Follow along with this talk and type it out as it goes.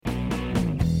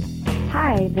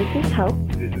Hi, this is Hope.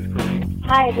 This is Chris.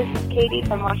 Hi, this is Katie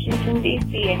from Washington,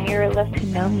 D.C., and you're listening to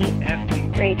No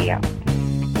Meat Radio.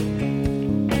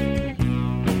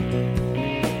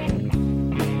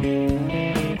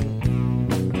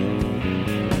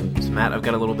 So, Matt, I've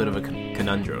got a little bit of a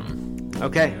conundrum.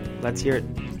 Okay, let's hear it.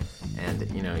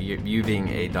 And, you being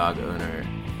a dog owner,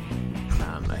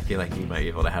 I feel like you might be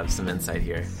able to have some insight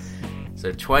here.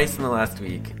 So twice in the last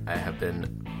week, I have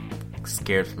been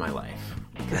scared for my life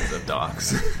because of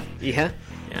dogs. Yeah?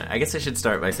 Yeah, I guess I should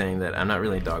start by saying that I'm not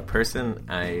really a dog person.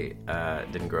 I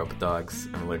didn't grow up with dogs.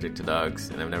 I'm allergic to dogs,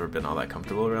 and I've never been all that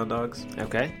comfortable around dogs.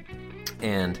 Okay.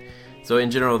 And so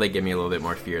in general, they give me a little bit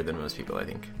more fear than most people, I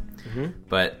think. Mm-hmm.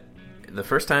 But the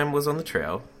first time was on the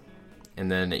trail,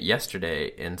 and then yesterday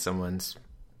in someone's,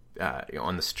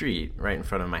 on the street, right in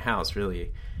front of my house,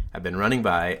 really, I've been running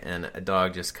by, and a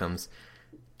dog just comes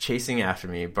chasing after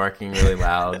me, barking really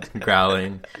loud,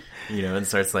 growling, and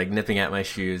starts like nipping at my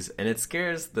shoes, and it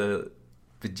scares the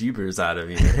bejeebers out of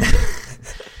me.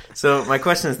 So my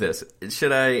question is this: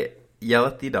 should I yell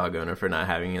at the dog owner for not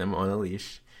having him on a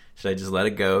leash? Should I just let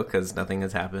it go because nothing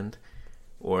has happened,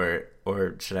 or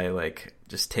should I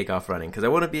just take off running? Because I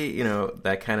want to be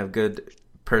that kind of good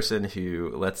person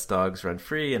who lets dogs run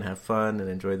free and have fun and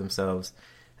enjoy themselves.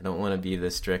 I don't want to be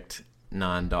the strict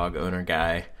non-dog owner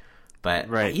guy. But,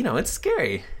 right. It's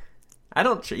scary. I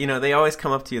don't, they always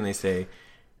come up to you and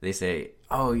they say,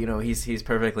 oh, he's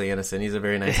perfectly innocent. He's a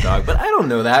very nice dog. But I don't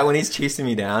know that when he's chasing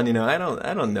me down. I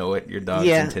don't know what your dog's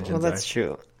intentions are. Yeah, well, that's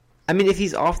true. I mean, if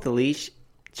he's off the leash,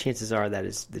 chances are that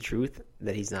is the truth,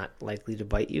 that he's not likely to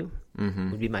bite you,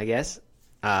 would be my guess.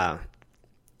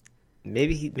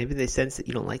 Maybe they sense that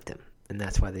you don't like them, and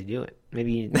that's why they do it.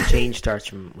 Maybe the change starts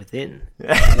from within. You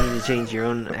need to change your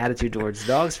own attitude towards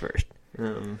dogs first.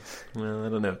 Well, I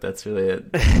don't know if that's really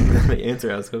the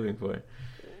answer I was hoping for.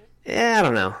 Yeah, I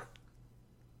don't know.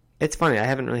 It's funny. I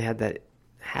haven't really had that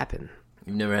happen.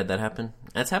 You've never had that happen?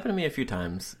 That's happened to me a few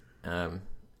times, and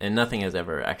nothing has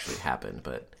ever actually happened.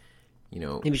 But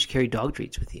maybe you should carry dog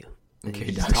treats with you. And carry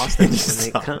you dog toss them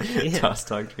treats. when they come. Yeah. Toss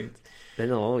dog treats. Then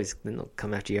they'll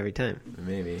come after you every time.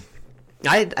 Maybe.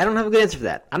 I don't have a good answer for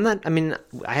that.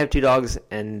 I have 2 dogs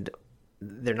and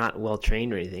they're not well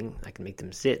trained or anything. I can make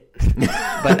them sit,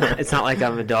 but it's not like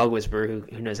I'm a dog whisperer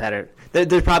who knows how to.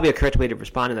 There's probably a correct way to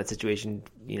respond in that situation,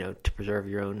 to preserve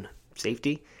your own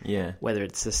safety. Yeah. Whether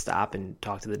it's to stop and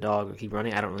talk to the dog or keep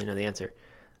running, I don't really know the answer.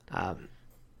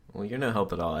 Well, you're no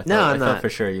help at all. I thought for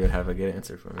sure you would have a good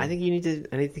answer for me. I think you need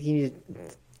to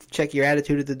check your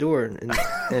attitude at the door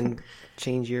and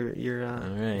change your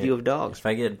right. view of dogs. If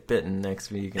I get bitten next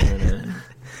week, I'm gonna.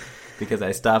 Because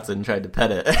I stopped and tried to pet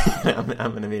it,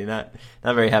 I'm going to be not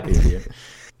very happy with you.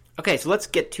 Okay, so let's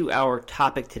get to our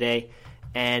topic today.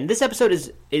 And this episode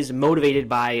is motivated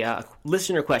by a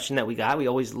listener question that we got. We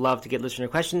always love to get listener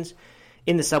questions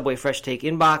in the Subway Fresh Take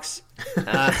inbox.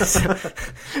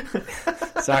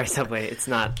 Sorry, Subway,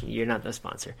 you're not the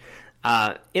sponsor.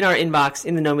 In our inbox,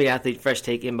 in the No Meat Athlete Fresh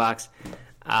Take inbox.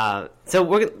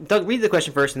 So Doug, read the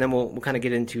question first, and then we'll kind of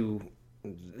get into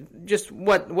just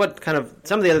what kind of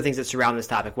some of the other things that surround this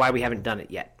topic, why we haven't done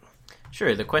it yet.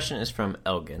 Sure. The question is from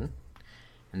Elgin,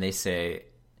 and they say,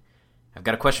 I've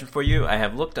got a question for you. I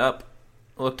have looked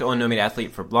on No Meat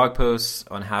Athlete for blog posts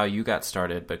on how you got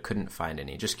started, but couldn't find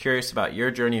any. Just curious about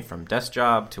your journey from desk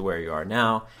job to where you are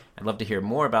now. I'd love to hear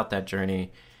more about that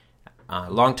journey.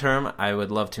 Long term, I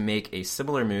would love to make a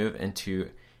similar move into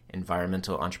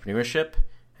environmental entrepreneurship.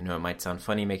 I know it might sound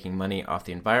funny making money off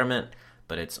the environment,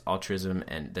 but it's altruism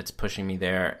and that's pushing me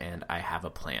there, and I have a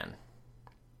plan.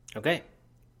 Okay.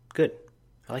 Good.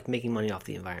 I like making money off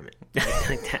the environment. I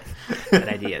like that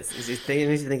idea. It makes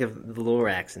you think of the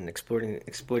Lorax and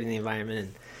exploiting the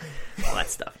environment and all that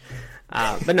stuff.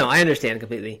 But no, I understand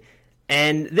completely.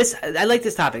 And I like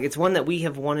this topic. It's one that we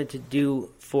have wanted to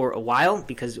do for a while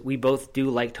because we both do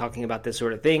like talking about this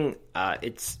sort of thing.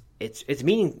 It's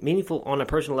meaningful on a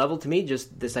personal level to me,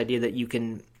 just this idea that you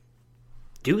can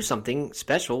do something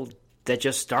special that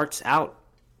just starts out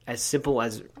as simply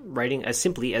as writing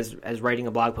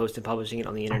a blog post and publishing it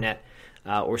on the internet,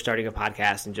 or starting a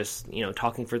podcast and just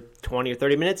talking for 20 or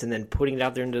 30 minutes and then putting it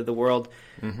out there into the world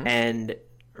and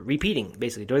repeating,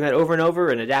 basically doing that over and over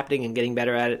and adapting and getting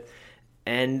better at it.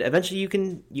 And eventually you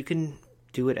can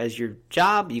do it as your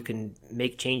job. You can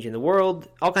make change in the world.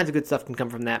 All kinds of good stuff can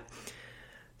come from that.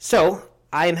 So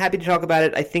I am happy to talk about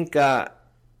it. I think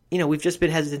we've just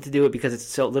been hesitant to do it because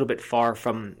it's a little bit far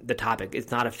from the topic.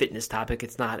 It's not a fitness topic.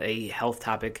 It's not a health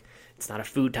topic. It's not a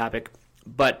food topic.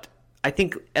 But I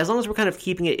think as long as we're kind of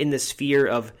keeping it in the sphere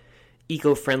of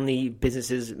eco-friendly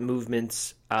businesses,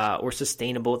 movements, or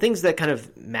sustainable things that kind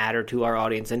of matter to our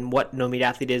audience and what No Meat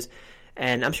Athlete is.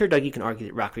 And I'm sure, Doug, you can argue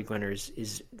that Rock Creek Runners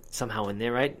is somehow in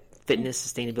there, right?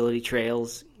 Fitness, sustainability,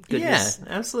 trails, goodness.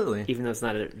 Yeah, absolutely. Even though it's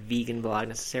not a vegan blog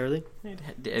necessarily.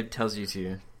 It tells you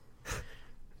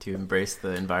to embrace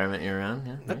the environment you're around.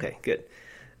 Yeah. Okay, good.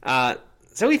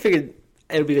 So we figured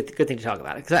it would be a good thing to talk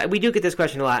about it. Because we do get this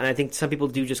question a lot, and I think some people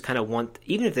do just kind of want,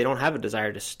 even if they don't have a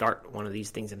desire to start one of these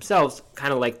things themselves,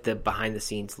 kind of like the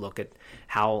behind-the-scenes look at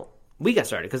how we got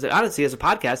started. Because honestly, as a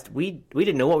podcast, we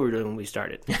didn't know what we were doing when we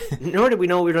started. Nor did we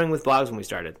know what we were doing with blogs when we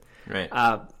started. Right.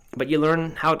 But you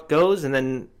learn how it goes, and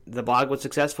then the blog was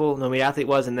successful, No Meat Athlete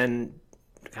was, and then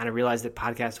kind of realized that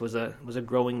podcast was a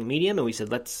growing medium, and we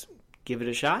said, let's give it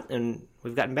a shot, and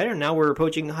we've gotten better. Now we're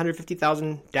approaching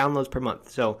 150,000 downloads per month.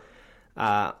 So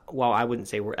while I wouldn't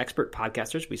say we're expert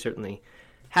podcasters, we certainly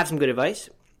have some good advice.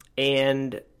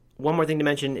 And one more thing to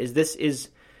mention is this is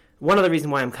one of the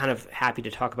reasons why I'm kind of happy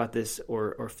to talk about this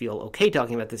or feel okay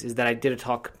talking about this is that I did a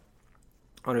talk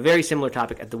on a very similar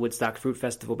topic at the Woodstock Fruit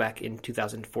Festival back in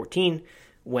 2014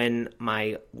 when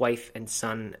my wife and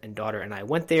son and daughter and I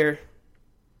went there.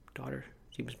 Daughter,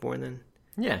 she was born then?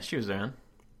 Yeah, she was around.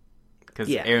 Because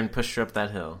Aaron pushed her up that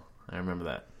hill. I remember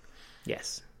that.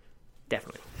 Yes,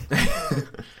 definitely.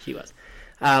 She was.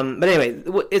 But anyway,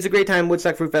 it's a great time,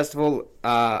 Woodstock Fruit Festival.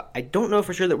 I don't know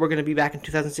for sure that we're going to be back in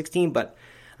 2016, but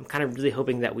I'm kind of really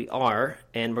hoping that we are.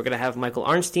 And we're going to have Michael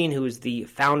Arnstein, who is the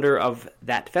founder of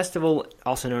that festival,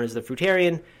 also known as the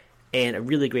Fruitarian, and a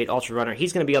really great ultra runner.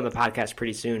 He's going to be on the podcast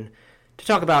pretty soon to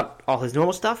talk about all his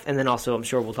normal stuff, and then also I'm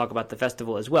sure we'll talk about the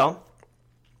festival as well.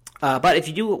 But if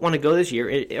you do want to go this year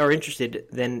or interested,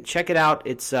 then check it out.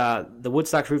 It's the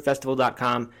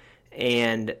WoodstockFruitFestival.com,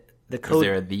 and the code... Is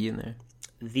there a "the" in there?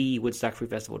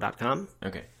 TheWoodstockFruitFestival.com.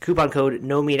 Okay. Coupon code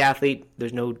No Meat Athlete.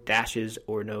 There's no dashes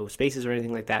or no spaces or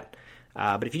anything like that.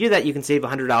 But if you do that, you can save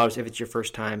 $100 if it's your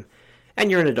first time, and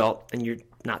you're an adult and you're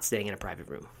not staying in a private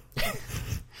room.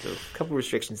 So a couple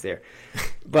restrictions there.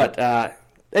 But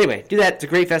anyway, do that. It's a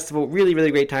great festival. Really,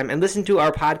 really great time. And listen to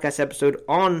our podcast episode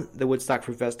on the Woodstock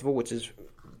Fruit Festival, which is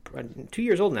 2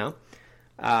 years old now.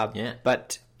 Yeah.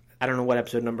 But I don't know what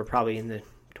episode number, probably in the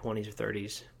 20s or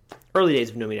 30s. Early days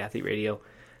of No Meat Athlete Radio.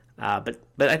 But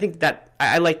I think that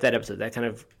I like that episode. That kind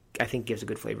of, I think, gives a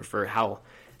good flavor for how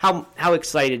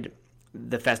excited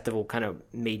the festival kind of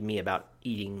made me about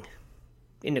eating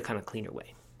in a kind of cleaner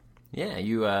way. Yeah,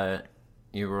 you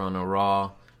were on a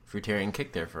raw fruitarian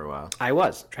kick there for a while. I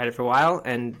was. Tried it for a while,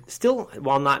 and still,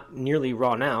 while not nearly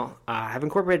raw now, I've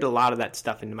incorporated a lot of that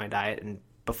stuff into my diet, and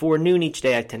before noon each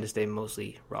day, I tend to stay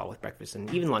mostly raw with breakfast,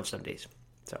 and even lunch some days.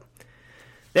 So,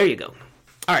 there you go.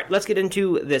 All right, let's get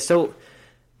into this. So,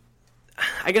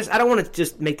 I guess I don't want to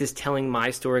just make this telling my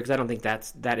story, because I don't think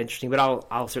that's that interesting, but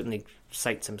I'll certainly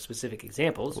cite some specific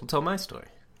examples. We'll tell my story.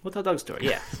 We'll tell Doug's story,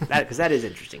 yeah, because that is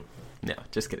interesting. No,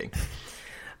 just kidding.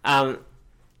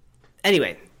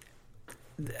 Anyway,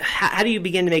 how do you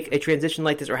begin to make a transition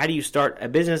like this, or how do you start a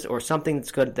business or something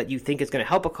that's good that you think is going to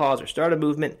help a cause or start a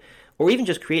movement, or even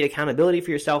just create accountability for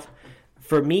yourself?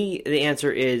 For me, the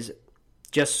answer is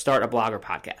just start a blog or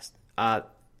podcast.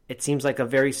 It seems like a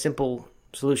very simple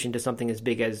solution to something as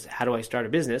big as how do I start a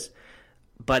business,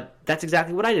 but that's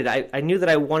exactly what I did. I knew that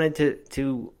I wanted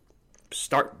to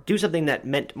do something that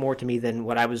meant more to me than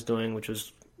what I was doing, which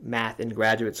was math in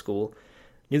graduate school.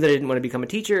 Knew that I didn't want to become a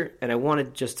teacher, and I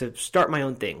wanted just to start my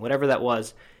own thing, whatever that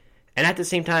was. And at the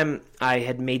same time, I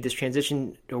had made this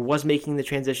transition, or was making the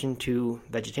transition to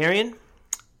vegetarian.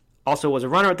 Also was a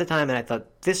runner at the time, and I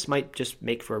thought this might just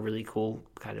make for a really cool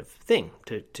kind of thing,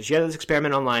 to share this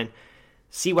experiment online,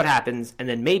 see what happens, and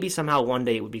then maybe somehow one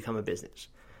day it would become a business.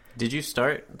 Did you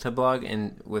start to blog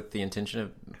with the intention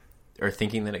of, or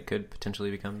thinking that it could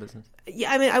potentially become a business?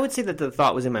 Yeah, I mean, I would say that the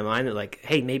thought was in my mind that, like,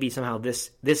 hey, maybe somehow this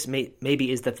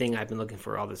maybe is the thing I've been looking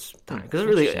for all this time. Because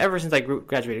really, ever since I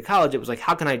graduated college, it was like,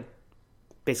 how can I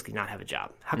basically not have a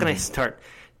job? How can I start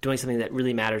doing something that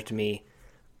really matters to me,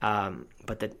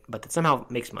 but that somehow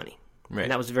makes money? Right.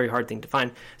 And that was a very hard thing to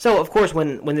find. So, of course,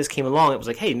 when this came along, it was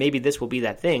like, hey, maybe this will be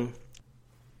that thing.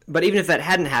 But even if that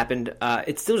hadn't happened,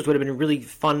 it still just would have been a really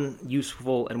fun,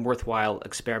 useful, and worthwhile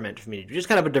experiment for me to do. Just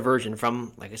kind of a diversion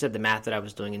from, like I said, the math that I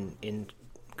was doing in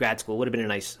grad school would have been a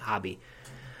nice hobby.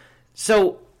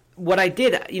 So what I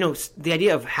did, the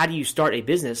idea of how do you start a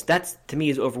business, that's, to me,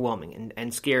 is overwhelming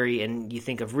and scary, and you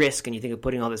think of risk, and you think of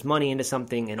putting all this money into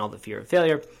something and all the fear of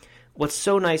failure. What's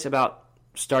so nice about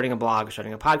starting a blog or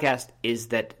starting a podcast is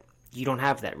that you don't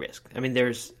have that risk. I mean,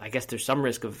 there's some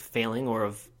risk of failing or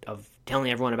of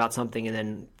telling everyone about something and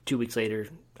then 2 weeks later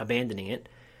abandoning it.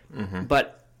 Mm-hmm.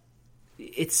 But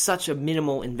it's such a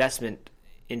minimal investment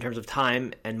in terms of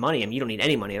time and money. I mean, you don't need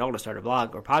any money at all to start a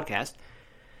blog or podcast.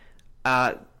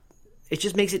 It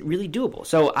just makes it really doable.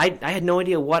 So I had no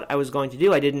idea what I was going to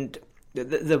do. I didn't.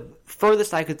 The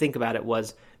furthest I could think about it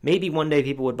was maybe one day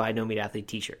people would buy No Meat Athlete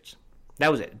t-shirts.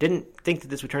 That was it. Didn't think that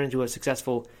this would turn into a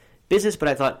successful business, but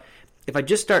I thought if I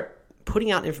just start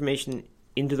putting out information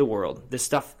into the world, the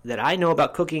stuff that I know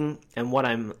about cooking and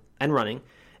running,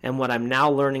 and what I'm now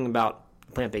learning about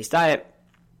plant-based diet,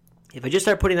 if I just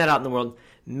start putting that out in the world,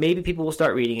 maybe people will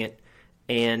start reading it.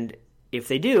 And if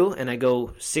they do, and I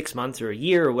go 6 months or a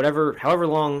year or whatever, however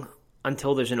long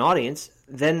until there's an audience,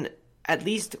 then at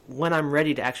least when I'm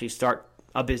ready to actually start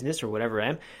a business or whatever I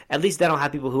am, at least then I'll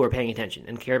have people who are paying attention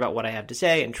and care about what I have to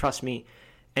say and trust me,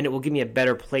 and it will give me a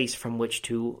better place from which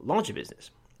to launch a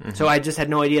business. Mm-hmm. So I just had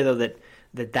no idea, though,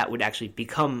 that would actually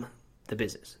become the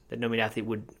business, that No Meat Athlete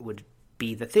would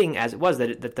be the thing as it was,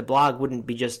 that the blog wouldn't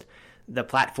be just the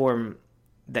platform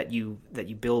that you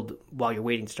build while you're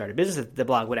waiting to start a business, that the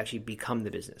blog would actually become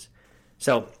the business.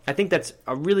 So I think that's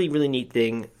a really, really neat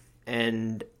thing,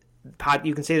 and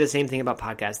you can say the same thing about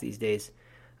podcasts these days.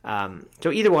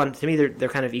 So either one, to me, they're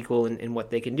kind of equal in what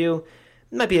they can do.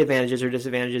 There might be advantages or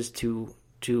disadvantages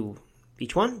to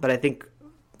each one, but I think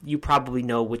you probably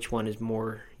know which one is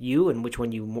more you and which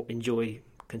one you enjoy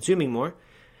consuming more,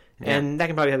 and that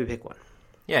can probably help you pick one.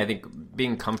 Yeah, I think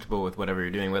being comfortable with whatever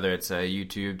you're doing, whether it's a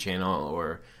YouTube channel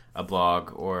or a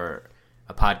blog or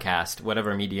a podcast,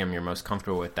 whatever medium you're most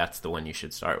comfortable with, that's the one you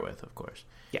should start with, of course.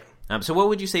 Yeah. So what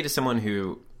would you say to someone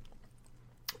who,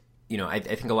 I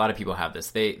think a lot of people have this.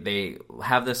 They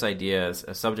have this idea as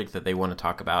a subject that they want to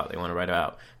talk about, they want to write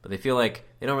about, but they feel like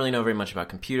they don't really know very much about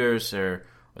computers or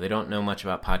they don't know much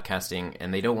about podcasting,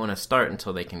 and they don't want to start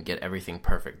until they can get everything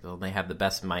perfect. They have the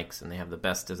best mics and they have the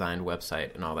best designed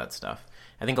website and all that stuff.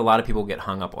 I think a lot of people get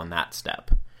hung up on that step.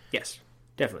 Yes,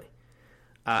 definitely.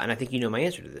 And I think you know my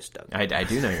answer to this, Doug. I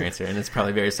do know your answer, and it's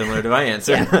probably very similar to my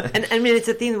answer. Yeah. And I mean, it's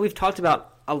a theme that we've talked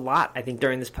about a lot, I think,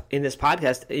 in this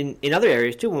podcast, in other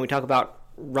areas too, when we talk about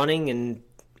running and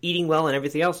eating well and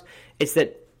everything else. It's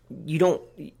that you don't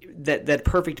that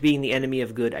perfect being the enemy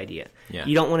of good idea. Yeah.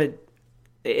 You don't want to.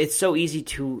 It's so easy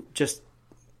to just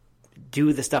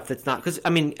do the stuff that's not, because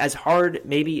I mean, as hard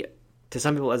maybe to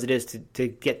some people as it is to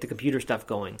get the computer stuff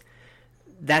going,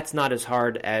 that's not as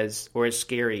hard as or as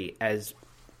scary as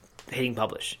hitting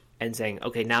publish and saying,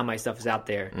 okay, now my stuff is out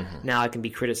there. Mm-hmm. Now I can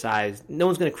be criticized. No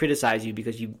one's going to criticize you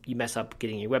because you mess up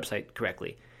getting your website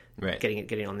correctly, right? Getting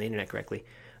it on the internet correctly.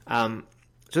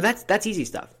 So that's easy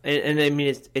stuff. And I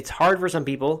mean, it's hard for some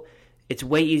people. It's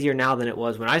way easier now than it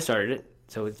was when I started it.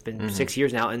 So it's been 6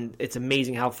 years now, and it's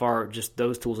amazing how far just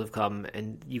those tools have come.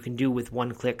 And you can do with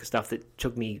one click stuff that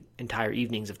took me entire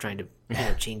evenings of trying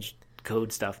to change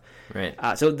code stuff. Right.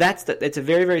 So it's a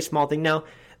very, very small thing now.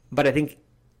 But I think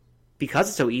because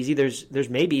it's so easy, there's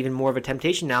maybe even more of a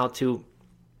temptation now to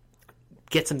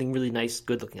get something really nice,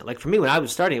 good looking. Like for me, when I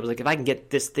was starting, it was like, if I can get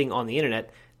this thing on the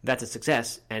internet, that's a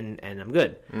success, and I'm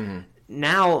good. Mm-hmm.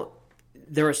 Now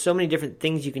there are so many different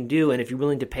things you can do, and if you're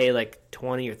willing to pay like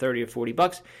 $20 or $30 or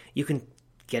 $40, you can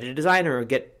get a designer or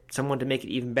get someone to make it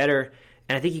even better.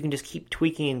 And I think you can just keep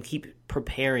tweaking and keep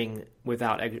preparing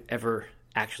without ever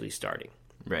actually starting.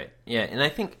 Right. Yeah, and I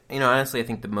think, honestly, I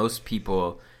think that most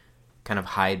people kind of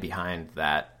hide behind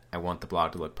that, I want the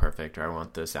blog to look perfect or I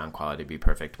want the sound quality to be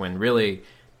perfect, when really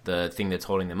the thing that's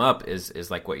holding them up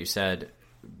is like what you said,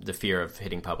 the fear of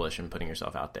hitting publish and putting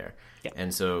yourself out there. Yeah.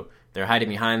 And so they're hiding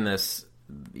behind this,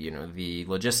 the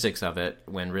logistics of it,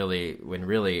 when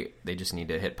really they just need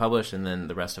to hit publish, and then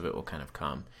the rest of it will kind of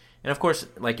come. And of course,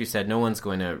 like you said, no one's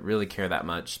going to really care that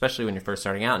much, especially when you're first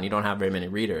starting out and you don't have very many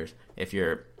readers. If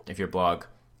your blog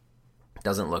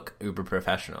doesn't look uber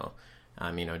professional,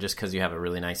 just because you have a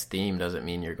really nice theme doesn't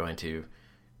mean you're going to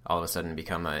all of a sudden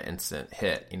become an instant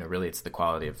hit. Really, it's the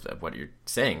quality of what you're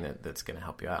saying that's going to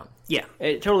help you out. Yeah,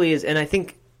 it totally is. And I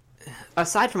think,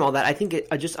 aside from all that, I think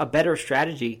just a better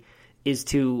strategy is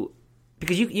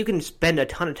because you can spend a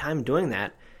ton of time doing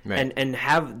that, right, and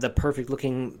have the perfect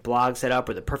looking blog set up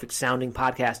or the perfect sounding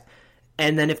podcast,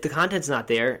 and then if the content's not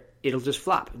there, it'll just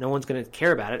flop. No one's going to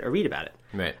care about it or read about it.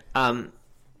 Right.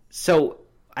 So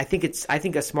I think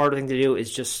a smarter thing to do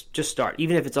is just start,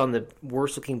 even if it's on the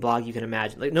worst looking blog you can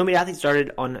imagine. Like No Meat Athlete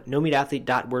started on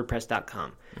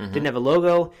nomeatathlete.wordpress.com. Mm-hmm. Didn't have a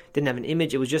logo, didn't have an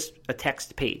image. It was just a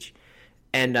text page,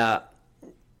 and I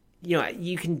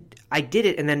did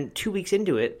it, and then 2 weeks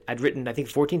into it, I'd written, I think,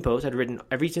 14 posts. I'd written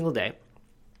every single day,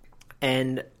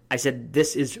 and I said,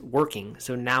 this is working,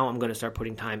 so now I'm going to start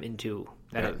putting time into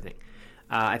that other thing.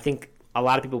 I think a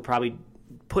lot of people probably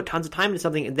put tons of time into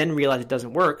something and then realize it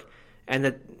doesn't work, and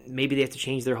that maybe they have to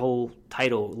change their whole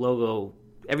title, logo,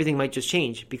 everything might just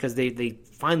change because they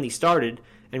finally started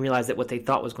and realized that what they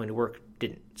thought was going to work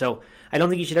didn't. So I don't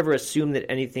think you should ever assume that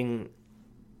anything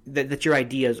that your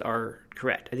ideas are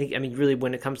correct. I mean, really,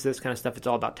 when it comes to this kind of stuff, it's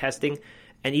all about testing.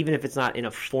 And even if it's not in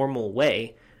a formal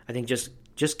way, I think just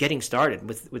getting started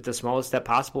with the smallest step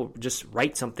possible, just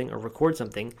write something or record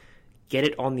something, get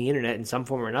it on the internet in some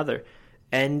form or another,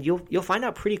 and you'll find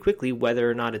out pretty quickly whether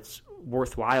or not it's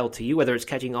worthwhile to you, whether it's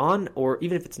catching on, or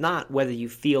even if it's not, whether you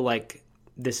feel like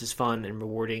this is fun and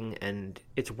rewarding and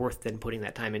it's worth then putting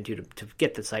that time into to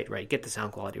get the site right, get the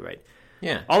sound quality right.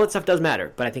 Yeah. All that stuff does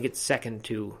matter, but I think it's second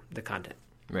to the content.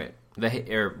 Right.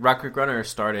 Rock Creek Runner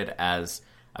started as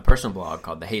a personal blog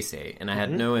called The Heisei, and I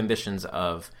had no ambitions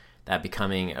of that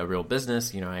becoming a real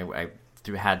business. You know, I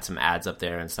had some ads up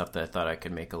there and stuff that I thought I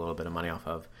could make a little bit of money off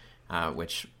of,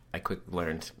 which I quickly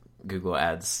learned Google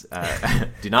ads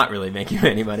do not really make you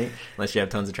any money unless you have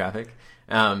tons of traffic.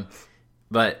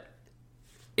 But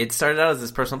it started out as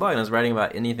this personal blog, and I was writing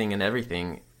about anything and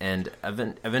everything. And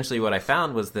eventually what I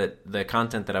found was that the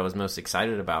content that I was most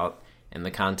excited about and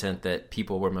the content that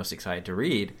people were most excited to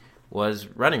read was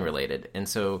running related. And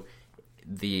so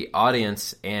the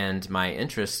audience and my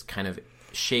interests kind of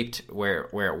shaped where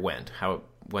it went,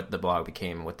 what the blog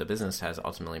became, what the business has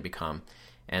ultimately become.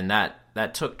 And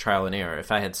that took trial and error.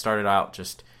 If I had started out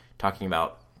just talking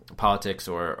about politics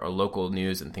or local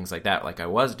news and things like that, like I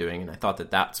was doing, and I thought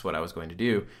that that's what I was going to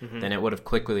do, then it would have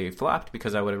quickly flopped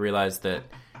because I would have realized that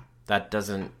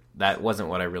that wasn't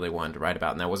what I really wanted to write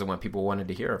about, and that wasn't what people wanted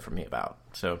to hear from me about.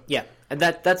 So yeah, and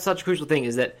that's such a crucial thing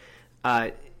is that,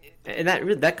 and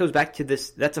that goes back to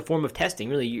this. That's a form of testing.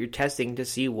 Really, you're testing to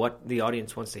see what the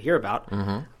audience wants to hear about.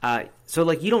 So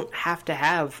like, you don't have to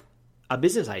have a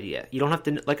business idea. You don't have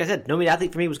to, like I said, No Meat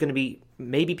Athlete for me was going to be,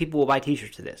 maybe people will buy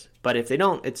t-shirts to this, but if they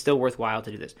don't, it's still worthwhile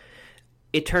to do this.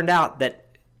 It turned out that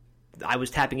I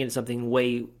was tapping into something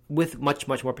with much,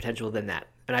 much more potential than that,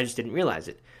 and I just didn't realize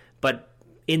it. But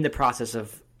in the process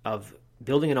of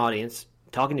building an audience,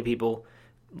 talking to people,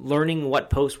 learning what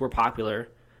posts were popular,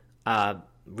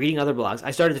 reading other blogs,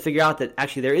 I started to figure out that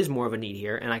actually there is more of a need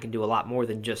here, and I can do a lot more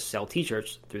than just sell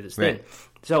t-shirts through this thing.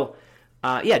 So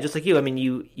yeah, just like you, I mean,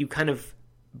 you kind of,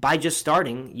 by just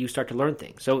starting, you start to learn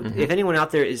things. So if anyone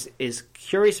out there is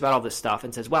curious about all this stuff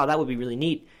and says, wow, that would be really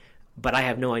neat, but I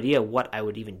have no idea what I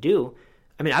would even do,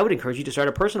 I mean, I would encourage you to start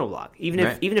a personal blog. Even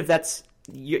if that's,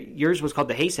 yours was called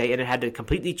The Heisei and it had to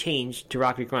completely change to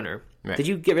Rock Creek Runner. Right. Did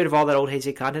you get rid of all that old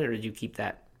Heisei content, or did you keep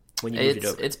that when you moved it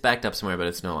over? It's backed up somewhere, but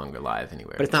it's no longer live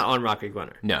anywhere. But it's not on Rock Creek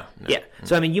Runner. No. Yeah.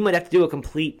 So, I mean, you might have to do a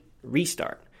complete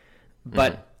restart.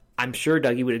 But I'm sure,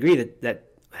 Doug, you would agree that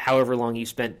however long you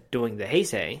spent doing The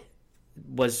Heisei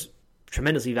was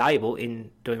tremendously valuable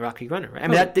in doing Rock Creek Runner, right? I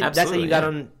mean, that's how you got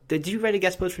on. Did you write a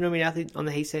guest post for No Meat Athlete on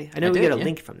The Heisei? I know we get a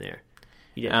link from there.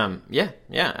 You did.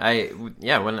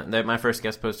 Yeah. When my first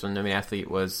guest post on No Meat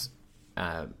Athlete was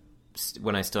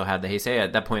when I still had The Heisei.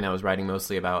 At that point, I was writing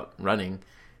mostly about running,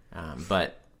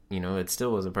 but it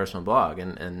still was a personal blog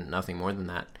and nothing more than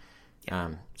that.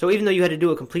 Yeah. So even though you had to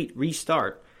do a complete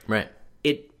restart, right?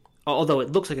 Although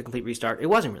it looks like a complete restart, it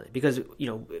wasn't really, because,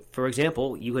 for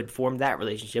example, you had formed that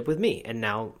relationship with me, and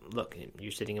now, look,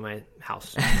 you're sitting in my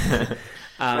house.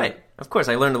 Right. Of course,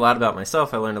 I learned a lot about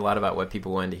myself. I learned a lot about what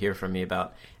people wanted to hear from me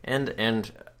about. And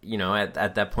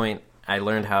at that point, I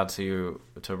learned how to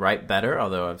write better,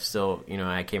 although I've still,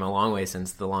 I came a long way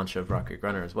since the launch of Rock Creek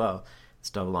Runner as well.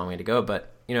 Still have a long way to go.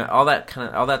 But, all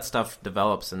that stuff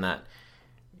develops, and that,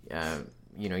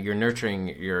 you're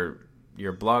nurturing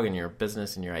your blog and your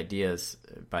business and your ideas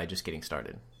by just getting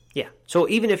started. Yeah. So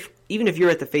even if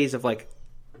you're at the phase of like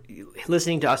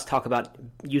listening to us talk about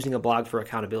using a blog for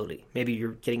accountability, maybe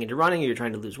you're getting into running, or you're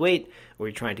trying to lose weight, or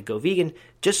you're trying to go vegan,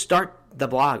 just start the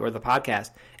blog or the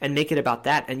podcast and make it about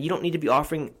that. And you don't need to be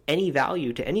offering any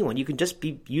value to anyone. You can just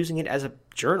be using it as a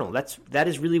journal. That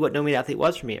is really what No Meat Athlete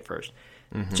was for me at first.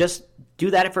 Just do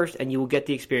that at first, and you will get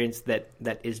the experience that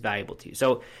is valuable to you.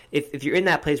 So if you're in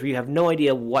that place where you have no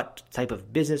idea what type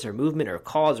of business or movement or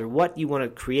cause or what you want to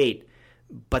create,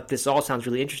 but this all sounds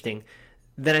really interesting,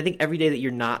 then I think every day that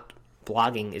you're not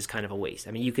blogging is kind of a waste.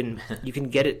 I mean, you can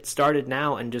get it started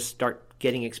now and just start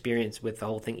getting experience with the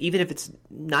whole thing, even if it's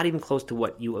not even close to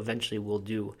what you eventually will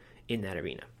do in that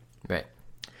arena. Right.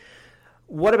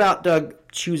 What about, Doug,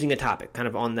 choosing a topic, kind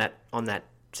of on that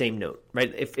same note,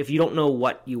 right? If you don't know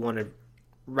what you want to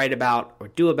write about or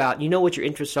do about, you know what your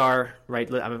interests are, right?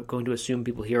 I'm going to assume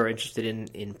people here are interested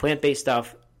in plant-based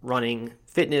stuff, running,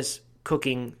 fitness,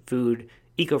 cooking, food,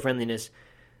 eco-friendliness.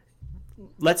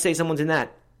 Let's say someone's in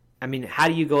that. I mean, how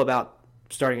do you go about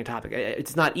starting a topic?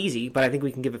 It's not easy, but I think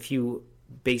we can give a few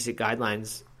basic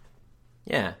guidelines.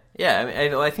 Yeah.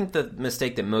 I think the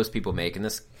mistake that most people make, and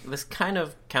this kind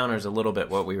of counters a little bit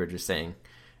what we were just saying,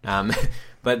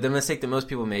 but the mistake that most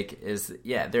people make is,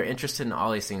 they're interested in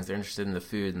all these things. They're interested in the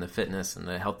food and the fitness and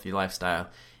the healthy lifestyle,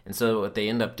 and so what they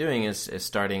end up doing is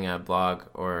starting a blog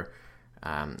or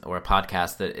a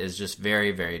podcast that is just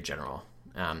very, very general.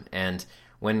 And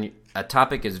when a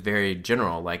topic is very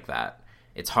general like that,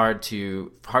 it's hard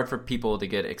for people to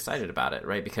get excited about it,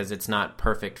 right? Because it's not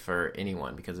perfect for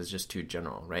anyone, because it's just too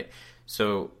general, right?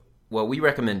 So what we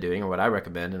recommend doing, or what I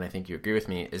recommend, and I think you agree with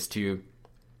me, is to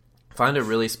find a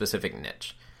really specific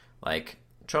niche, like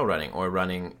trail running, or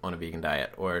running on a vegan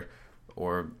diet, or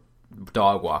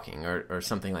dog walking, or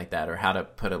something like that, or how to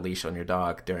put a leash on your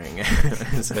dog during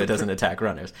so it doesn't attack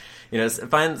runners.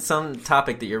 Find some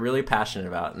topic that you're really passionate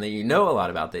about and that you know a lot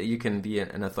about, that you can be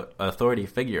an authority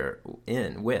figure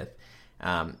with,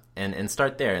 and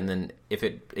start there. And then if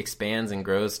it expands and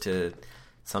grows to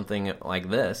something like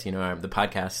this, the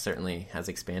podcast certainly has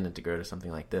expanded to grow to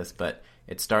something like this, but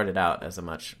it started out as a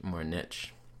much more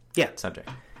niche subject.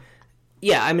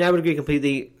 Yeah, I mean, I would agree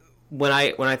completely. When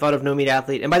I thought of No Meat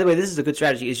Athlete, and by the way, this is a good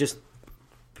strategy.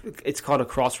 It's called a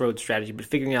crossroads strategy, but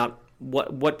figuring out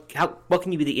what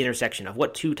can you be the intersection of,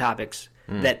 what two topics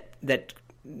that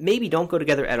maybe don't go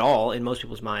together at all in most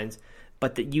people's minds,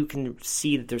 but that you can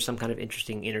see that there's some kind of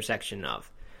interesting intersection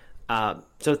of.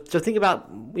 So think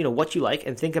about what you like,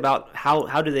 and think about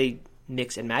how do they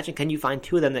mix and match, and can you find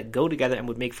two of them that go together and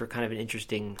would make for kind of an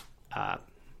interesting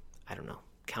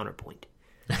counterpoint.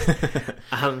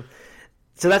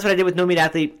 So that's what I did with No Meat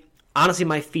Athlete. Honestly,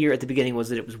 my fear at the beginning was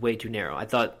that it was way too narrow. I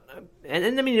thought,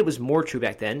 and I mean, it was more true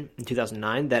back then, in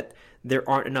 2009, that there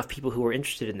aren't enough people who are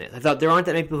interested in this. I thought there aren't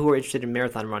that many people who are interested in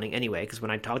marathon running anyway, because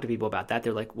when I talk to people about that,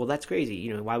 they're like, well, that's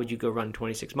crazy. Why would you go run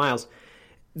 26 miles?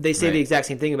 They say the exact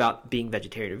same thing about being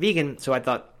vegetarian or vegan. So I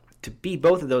thought, to be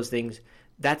both of those things,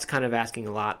 that's kind of asking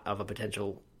a lot of a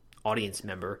potential audience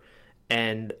member.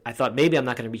 And I thought, maybe I'm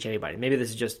not going to reach anybody. Maybe this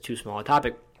is just too small a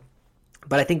topic.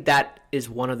 But I think that is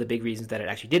one of the big reasons that it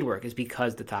actually did work, is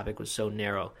because the topic was so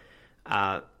narrow.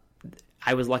 I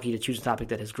was lucky to choose a topic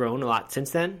that has grown a lot since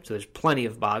then. So there's plenty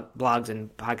of blogs and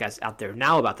podcasts out there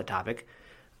now about the topic.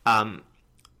 But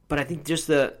I think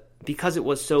because it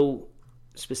was so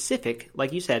specific,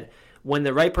 like you said, when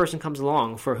the right person comes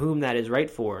along for whom that is right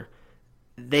for,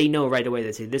 they know right away.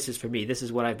 They say, this is for me. This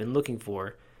is what I've been looking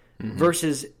for. Mm-hmm.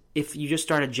 Versus if you just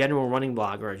start a general running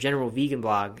blog or a general vegan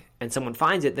blog and someone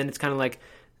finds it, then it's kind of like,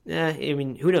 I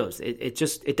mean, who knows?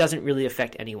 It doesn't really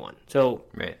affect anyone. So,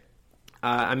 right.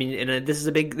 I mean, and this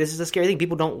is a scary thing.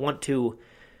 People don't want to,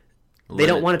 they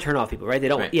don't want to turn off people, right? They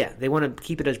don't, right. They want to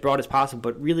keep it as broad as possible.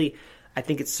 But really, I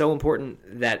think it's so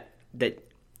important that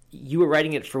you are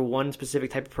writing it for one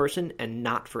specific type of person and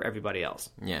not for everybody else.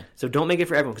 Yeah. So don't make it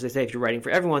for everyone, because they say if you're writing for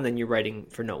everyone, then you're writing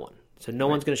for no one. So no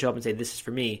one's going to show up and say, this is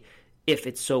for me, if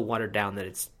it's so watered down that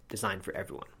it's designed for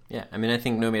everyone. Yeah, I mean, I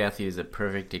think No Meat Athlete is a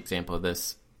perfect example of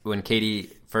this. When Katie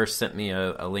first sent me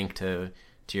a link to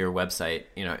your website,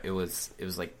 it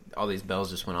was like all these bells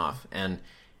just went off. And,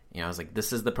 I was like,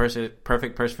 this is the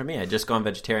perfect person for me. I'd just gone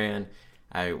vegetarian.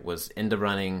 I was into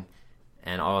running.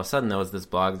 And all of a sudden, there was this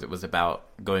blog that was about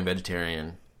going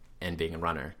vegetarian and being a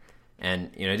runner. And,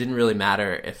 it didn't really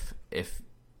matter if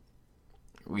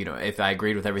I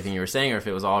agreed with everything you were saying, or if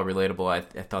it was all relatable. I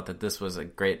thought that this was a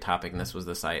great topic, and this was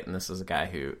the site, and this was a guy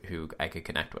who I could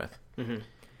connect with. Mm-hmm.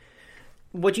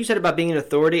 What you said about being an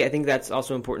authority, I think that's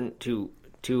also important to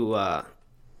I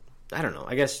don't know,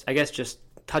 I guess just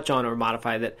touch on or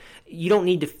modify that. You don't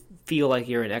need to feel like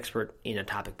you're an expert in a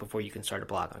topic before you can start a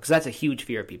blog on, because that's a huge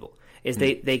fear of people. Is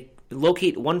they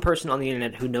locate one person on the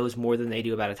internet who knows more than they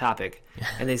do about a topic,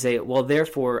 and they say, well,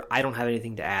 therefore, I don't have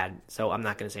anything to add, so I'm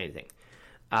not going to say anything.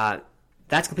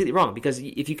 That's completely wrong, because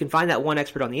if you can find that one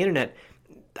expert on the internet,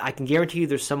 I can guarantee you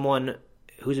there's someone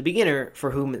who's a beginner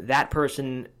for whom that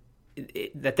person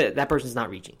that person's not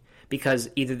reaching, because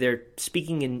either they're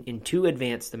speaking in too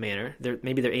advanced a manner,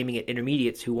 maybe they're aiming at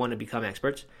intermediates who want to become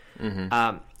experts,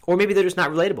 or maybe they're just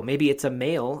not relatable. Maybe it's a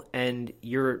male and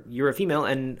you're a female,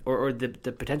 or the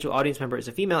potential audience member is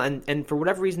a female, and for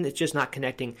whatever reason it's just not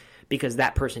connecting because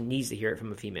that person needs to hear it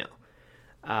from a female.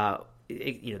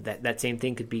 That same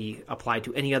thing could be applied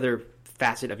to any other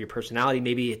facet of your personality.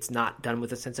 Maybe it's not done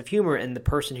with a sense of humor, and the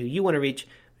person who you want to reach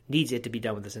needs it to be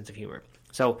done with a sense of humor.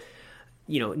 So,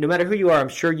 no matter who you are, I'm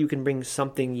sure you can bring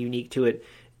something unique to it.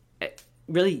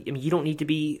 Really, I mean, you don't need to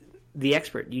be the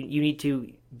expert. You need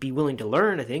to be willing to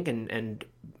learn, I think, and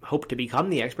hope to become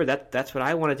the expert. That's what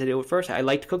I wanted to do at first. I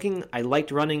liked cooking. I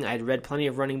liked running. I had read plenty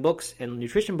of running books and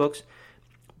nutrition books,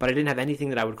 but I didn't have anything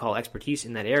that I would call expertise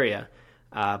in that area.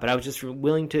 But I was just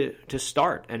willing to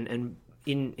start. And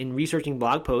in researching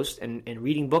blog posts and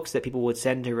reading books that people would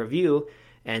send to review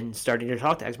and starting to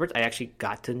talk to experts, I actually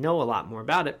got to know a lot more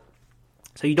about it.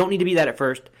 So you don't need to be that at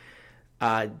first.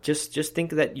 Just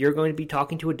think that you're going to be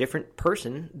talking to a different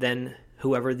person than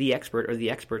whoever the expert or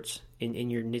the experts in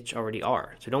your niche already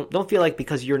are. So don't feel like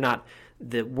because you're not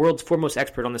the world's foremost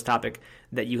expert on this topic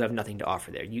that you have nothing to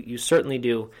offer there. You certainly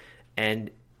do.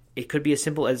 And it could be as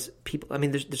simple as people. I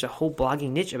mean, there's a whole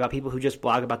blogging niche about people who just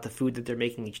blog about the food that they're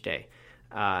making each day.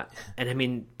 And I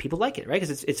mean, people like it, right?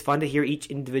 Because it's fun to hear each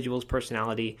individual's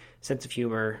personality, sense of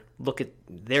humor, look at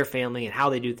their family and how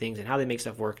they do things and how they make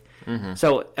stuff work. Mm-hmm.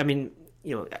 So, I mean,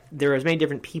 there are as many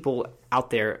different people out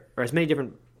there, or as many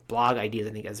different blog ideas,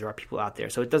 I think, as there are people out there.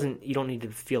 So you don't need to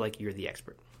feel like you're the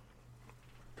expert.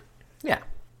 Yeah,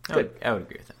 good. I would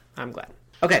agree with that. I'm glad.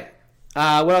 Okay,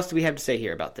 what else do we have to say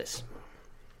here about this?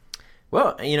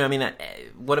 Well,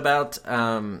 what about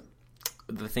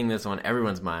the thing that's on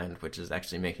everyone's mind, which is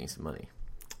actually making some money?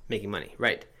 Making money,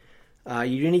 right.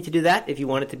 You do need to do that if you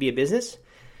want it to be a business.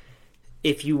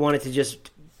 If you want it to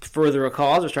just further a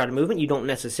cause or start a movement, you don't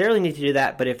necessarily need to do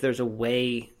that, but if there's a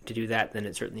way to do that, then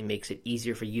it certainly makes it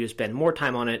easier for you to spend more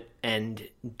time on it and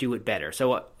do it better.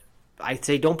 So I'd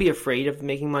say don't be afraid of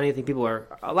making money. I think people are,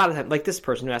 a lot of times, like this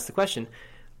person who asked the question,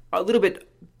 are a little bit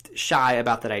shy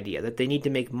about that idea, that they need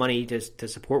to make money to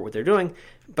support what they're doing.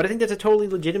 But I think that's a totally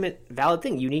legitimate, valid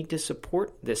thing. You need to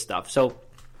support this stuff. So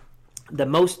the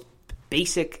most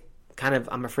basic kind of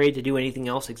I'm afraid to do anything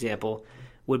else example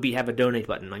would be have a donate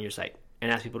button on your site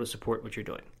and ask people to support what you're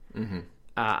doing. Mm-hmm.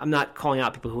 I'm not calling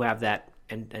out people who have that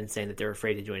and saying that they're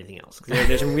afraid to do anything else.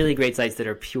 There's some really great sites that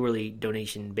are purely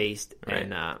donation based, right.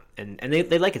 and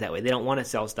they like it that way. They don't want to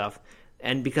sell stuff,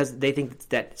 and because they think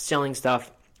that selling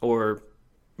stuff or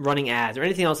running ads or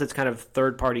anything else that's kind of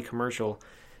third party commercial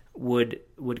would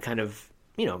kind of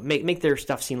make their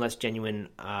stuff seem less genuine,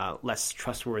 less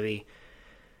trustworthy.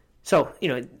 So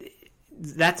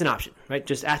that's an option, right?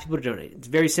 Just ask people to donate. It's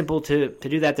very simple to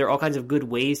do that. There are all kinds of good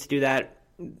ways to do that.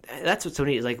 That's what's so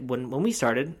neat. Is like when we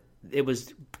started, it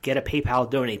was get a PayPal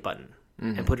donate button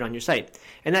and put it on your site.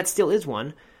 And that still is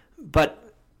one.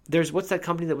 But what's that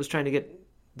company that was trying to get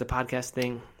the podcast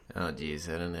thing? Oh, geez,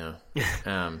 I don't know.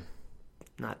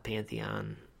 Not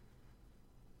Pantheon.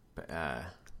 I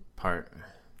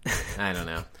don't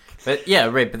know. But yeah,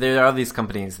 right. But there are all these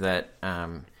companies that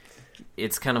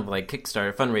it's kind of like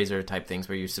Kickstarter, fundraiser type things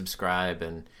where you subscribe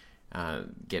and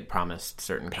get promised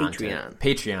certain content.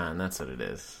 Patreon, that's what it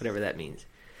is. Whatever that means.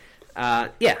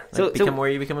 Yeah. So where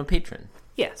you become a patron.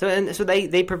 Yeah. So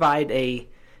they provide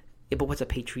but what's a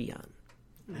Patreon?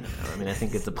 I don't know. I mean, I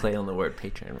think it's a play on the word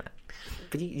patron, right?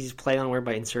 But you just play on the word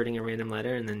by inserting a random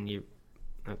letter, and then you.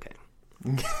 Okay.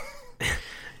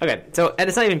 Okay. So and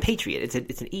it's not even Patriot.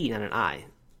 It's an E, not an I.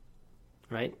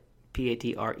 Right?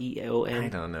 Patreon. I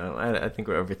don't know. I think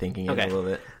we're overthinking it a little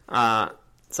bit.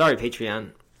 Sorry,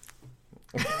 Patreon.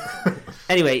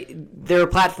 Anyway, there are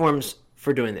platforms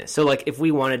for doing this. So, like, if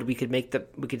we wanted, we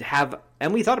could have,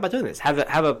 and we thought about doing this. Have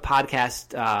a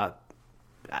podcast,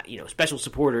 special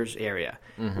supporters area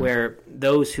where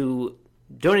those who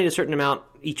donate a certain amount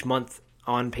each month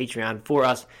on Patreon for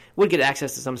us would get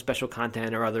access to some special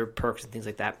content or other perks and things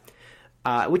like that,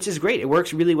 which is great. It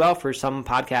works really well for some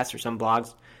podcasts or some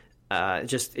blogs.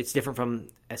 It's different from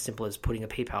as simple as putting a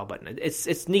PayPal button.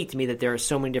 It's neat to me that there are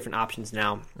so many different options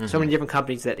now, so many different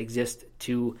companies that exist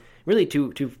to really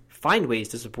to find ways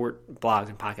to support blogs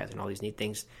and podcasts and all these neat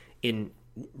things in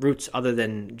routes other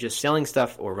than just selling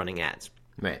stuff or running ads.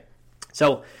 Right.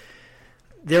 So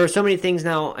there are so many things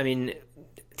now. I mean,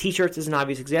 T-shirts is an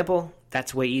obvious example.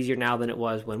 That's way easier now than it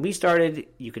was when we started.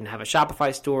 You can have a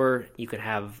Shopify store. You can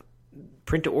have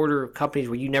print-to-order companies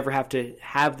where you never have to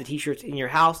have the T-shirts in your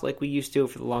house like we used to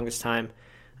for the longest time.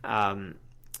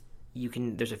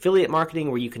 There's affiliate marketing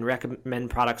where you can recommend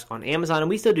products on Amazon, and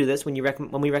we still do this. When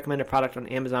we recommend a product on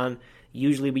Amazon,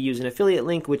 usually we use an affiliate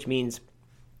link, which means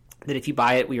that if you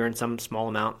buy it, we earn some small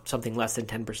amount, something less than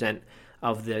 10%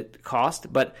 of the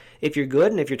cost. But if you're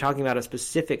good and if you're talking about a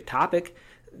specific topic,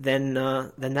 then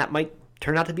that might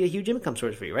turn out to be a huge income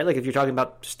source for you, right? Like if you're talking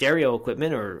about stereo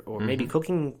equipment or maybe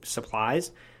cooking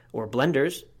supplies or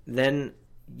blenders, then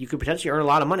you could potentially earn a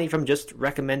lot of money from just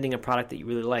recommending a product that you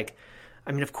really like.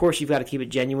 I mean, of course, you've got to keep it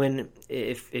genuine.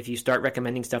 If you start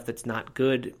recommending stuff that's not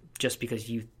good just because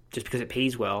it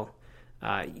pays well,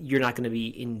 you're not going to be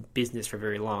in business for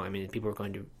very long. I mean, people are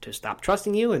going to stop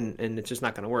trusting you, and it's just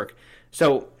not going to work.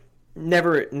 So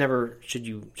never should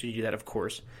you do that, of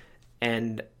course.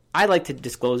 And I like to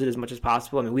disclose it as much as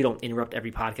possible. I mean, we don't interrupt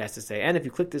every podcast to say, and if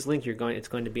you click this link, it's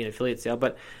going to be an affiliate sale.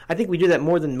 But I think we do that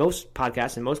more than most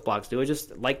podcasts and most blogs do. I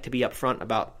just like to be upfront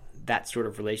about that sort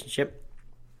of relationship.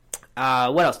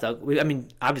 What else, Doug?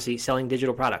 Obviously, selling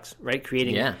digital products, right?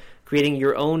 Creating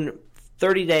your own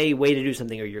 30-day way to do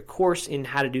something, or your course in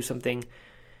how to do something.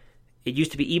 It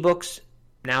used to be ebooks.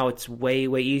 Now it's way,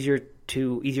 way easier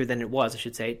than it was, I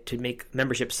should say, to make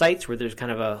membership sites where there's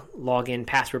kind of a login,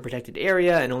 password protected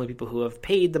area, and only people who have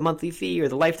paid the monthly fee or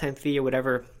the lifetime fee or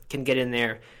whatever can get in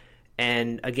there.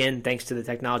 And again, thanks to the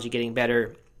technology getting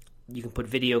better, you can put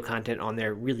video content on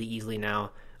there really easily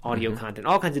now, audio content,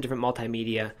 all kinds of different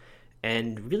multimedia,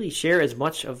 and really share as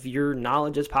much of your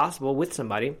knowledge as possible with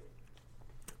somebody.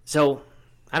 So,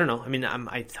 I don't know. I mean,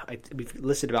 we've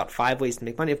listed about 5 ways to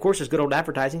make money. Of course, there's good old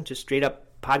advertising, just straight up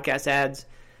podcast ads,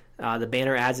 the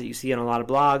banner ads that you see on a lot of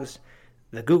blogs,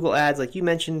 the Google ads, like you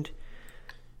mentioned.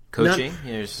 Coaching.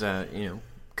 There's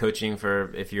coaching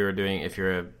for if you're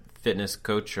a fitness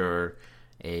coach or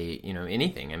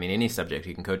anything. I mean, any subject.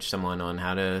 You can coach someone on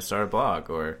how to start a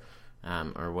blog or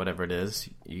whatever it is.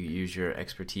 You use your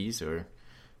expertise or.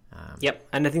 Yep,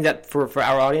 and I think that for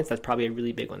our audience, that's probably a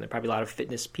really big one. There are probably a lot of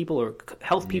fitness people or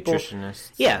health people,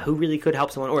 nutritionists, who really could help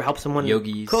someone or help someone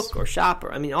yogis, cook or shop,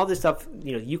 or all this stuff.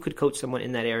 You could coach someone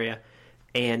in that area,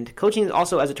 and coaching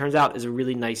also, as it turns out, is a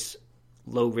really nice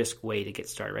low risk way to get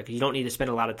started, right? Because you don't need to spend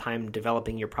a lot of time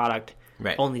developing your product,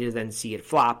 right, only to then see it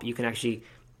flop. You can actually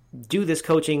do this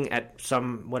coaching at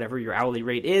some whatever your hourly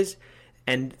rate is.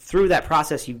 And through that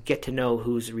process, you get to know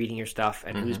who's reading your stuff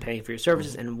and who's paying for your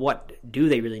services and what do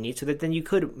they really need, so that then you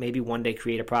could maybe one day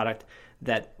create a product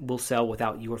that will sell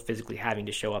without you physically having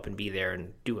to show up and be there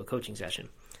and do a coaching session.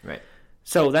 Right.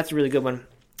 So that's a really good one.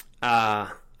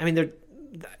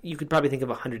 You could probably think of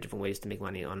 100 different ways to make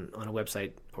money on a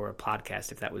website or a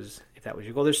podcast if that was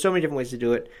your goal. There's so many different ways to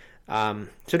do it.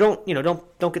 So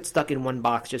don't get stuck in one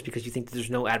box just because you think that there's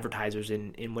no advertisers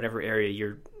in whatever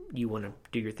area you want to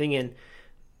do your thing in.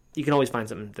 You can always find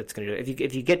something that's going to do it.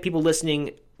 If you get people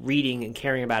listening, reading, and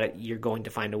caring about it, you're going to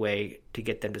find a way to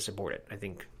get them to support it, I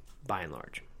think, by and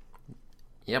large.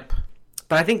 Yep.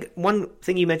 But I think one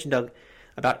thing you mentioned, Doug,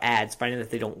 about ads, finding that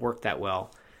they don't work that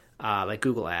well, like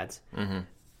Google ads,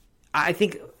 I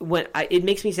think it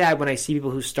makes me sad when I see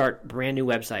people who start brand new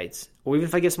websites, or even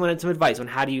if I give someone some advice on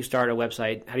how do you start a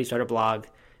website, how do you start a blog,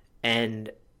 and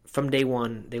from day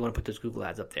one, they want to put those Google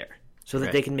ads up there so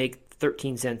that they can make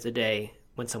 13 cents a day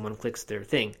when someone clicks their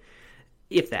thing,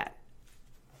 if that.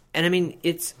 And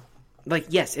it's like,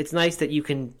 yes, it's nice that you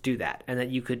can do that and that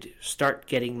you could start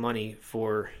getting money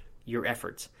for your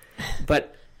efforts.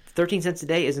 But 13 cents a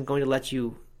day isn't going to let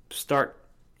you start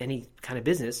any kind of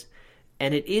business.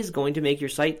 And it is going to make your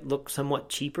site look somewhat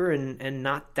cheaper and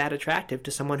not that attractive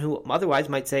to someone who otherwise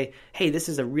might say, hey, this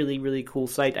is a really, really cool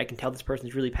site. I can tell this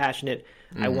person's really passionate.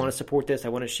 I want to support this. I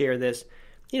want to share this.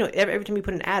 Every time you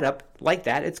put an ad up like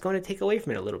that, it's going to take away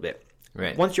from it a little bit.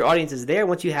 Right. Once your audience is there,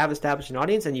 once you have established an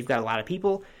audience and you've got a lot of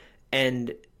people,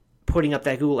 and putting up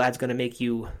that Google ad is going to make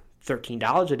you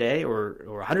 $13 a day or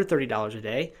 $130 a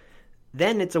day,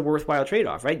 then it's a worthwhile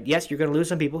trade-off, right? Yes, you're going to lose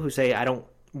some people who say, I don't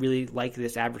really like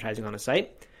this advertising on a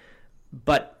site,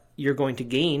 but you're going to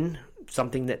gain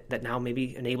something that now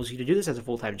maybe enables you to do this as a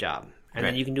full-time job, and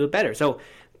then you can do it better. So,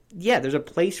 yeah, there's a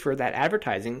place for that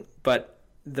advertising, but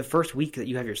the first week that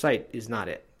you have your site is not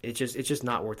it. It's just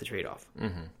not worth the trade-off.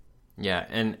 Mm-hmm. Yeah,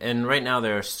 and right now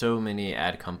there are so many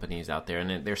ad companies out there,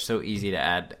 and they're so easy to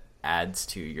add ads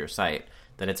to your site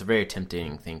that it's a very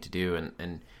tempting thing to do,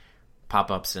 and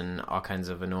pop-ups and all kinds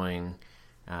of annoying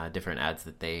different ads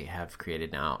that they have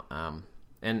created now.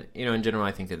 And in general,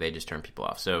 I think that they just turn people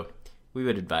off. So we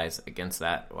would advise against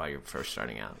that while you're first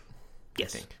starting out.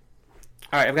 Yes. I think.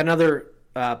 All right, I've got another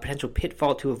potential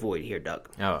pitfall to avoid here, Doug.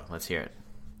 Oh, let's hear it.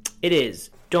 It is,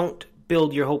 don't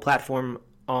build your whole platform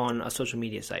on a social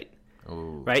media site.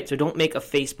 Ooh. Right? So don't make a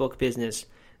Facebook business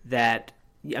that,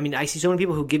 I see so many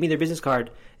people who give me their business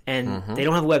card and they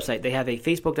don't have a website. They have a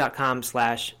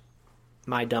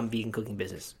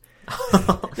facebook.com/mydumbvegancooking.business.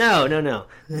 No. That's not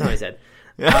what I said.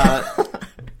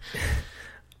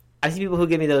 I see people who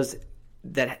give me those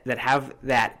that have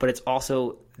that, but it's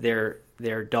also their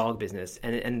dog business,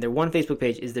 and their one Facebook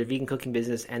page is their vegan cooking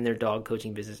business and their dog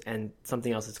coaching business and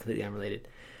something else that's completely unrelated.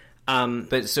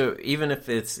 But so even if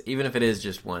it is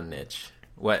just one niche,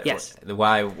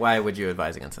 why would you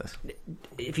advise against this?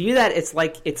 If you do that, it's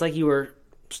like you were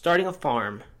starting a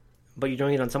farm, but you're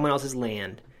doing it on someone else's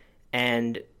land,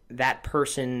 and that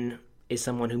person is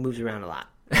someone who moves around a lot.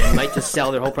 They might just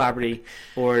sell their whole property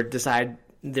or decide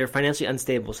they're financially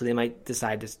unstable, so they might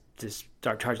decide to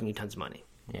start charging you tons of money.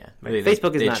 Yeah, Right? really,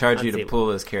 Facebook is they not charge you to unstable. pull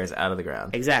those carrots out of the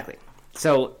ground. Exactly.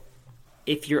 So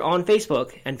if you're on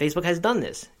Facebook, and Facebook has done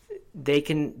this, they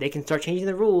can start changing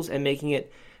the rules and making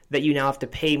it that you now have to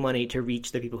pay money to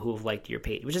reach the people who have liked your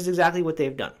page, which is exactly what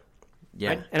they've done. Yeah,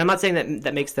 Right? And I'm not saying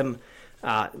that makes them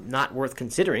not worth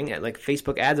considering. Like,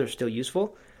 Facebook ads are still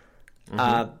useful,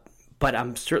 but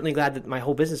I'm certainly glad that my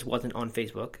whole business wasn't on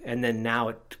Facebook, and then now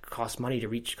it costs money to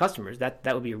reach customers. That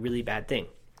would be a really bad thing.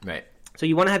 right. So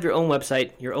you want to have your own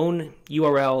website, your own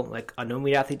URL, like a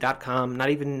nomeatathlete.com, not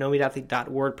even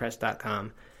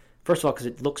nomeatathlete.wordpress.com. First of all, because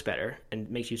it looks better and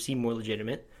makes you seem more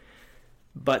legitimate.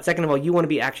 But second of all, you want to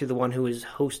be actually the one who is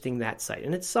hosting that site.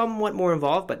 And it's somewhat more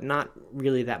involved, but not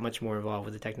really that much more involved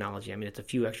with the technology. I mean, it's a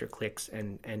few extra clicks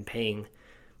and paying,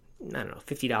 I don't know,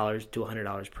 $50 to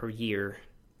 $100 per year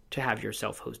to have your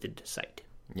self-hosted site.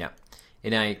 Yeah,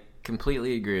 and I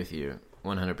completely agree with you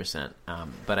 100%.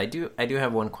 But I do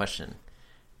have one question.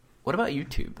 What about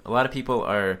YouTube? A lot of people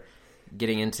are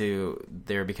getting into,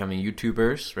 they're becoming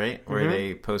YouTubers, right? Where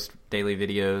they post daily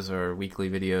videos or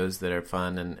weekly videos that are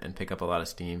fun and pick up a lot of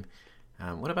steam.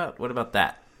 What about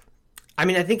that? I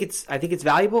mean, I think it's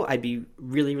valuable. I'd be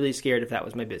really, really scared if that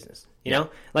was my business. You know,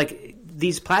 like,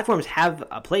 these platforms have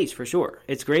a place for sure.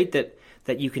 It's great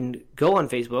that you can go on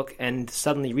Facebook and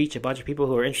suddenly reach a bunch of people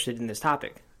who are interested in this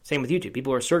topic. Same with YouTube.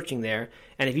 People are searching there,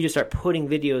 and if you just start putting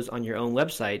videos on your own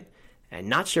website and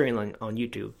not sharing on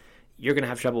YouTube, you're going to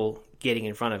have trouble getting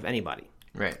in front of anybody.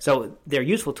 Right. So they're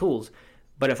useful tools,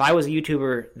 but if I was a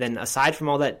YouTuber, then aside from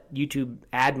all that YouTube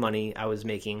ad money I was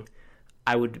making,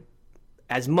 I would,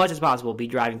 as much as possible, be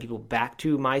driving people back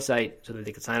to my site so that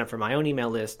they could sign up for my own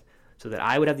email list, so that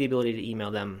I would have the ability to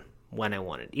email them when I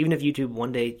wanted. Even if YouTube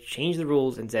one day changed the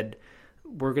rules and said,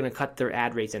 we're going to cut their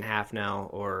ad rates in half now,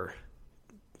 or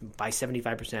by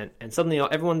 75%, and suddenly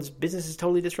everyone's business is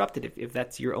totally disrupted if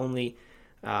that's your only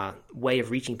way of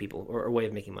reaching people or way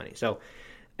of making money. So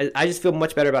I just feel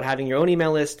much better about having your own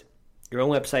email list, your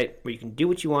own website, where you can do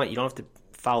what you want. You don't have to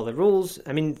follow the rules.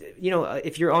 I mean, you know,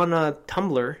 if you're on a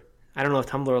Tumblr, I don't know if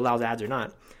Tumblr allows ads or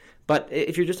not, but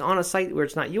if you're just on a site where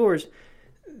it's not yours,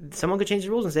 someone could change the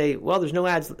rules and say, well, there's no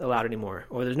ads allowed anymore,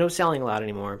 or there's no selling allowed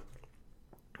anymore.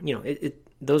 You know,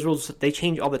 those rules, they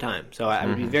change all the time. So I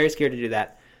would be very scared to do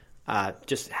that.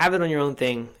 Just have it on your own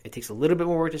thing. It takes a little bit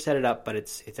more work to set it up, but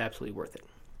it's absolutely worth it.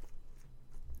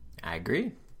 I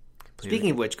agree. Completely.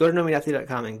 Speaking of which, go to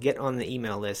nomeatathlete.com and get on the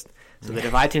email list so that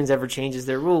if iTunes ever changes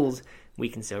their rules, we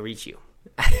can still reach you.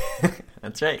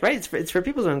 That's right. Right? It's for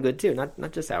people's own good too,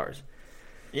 not just ours.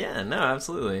 Yeah, no,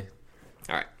 absolutely.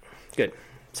 All right, good.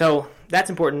 So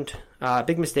that's important.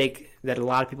 Big mistake that a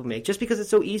lot of people make, just because it's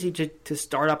so easy to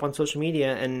start up on social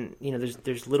media, and you know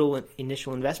there's little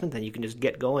initial investment that you can just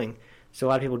get going. So a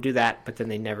lot of people do that, but then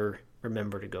they never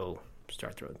remember to go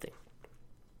start their own thing.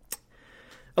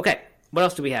 Okay, what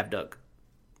else do we have, Doug?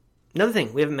 Another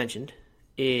thing we haven't mentioned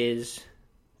is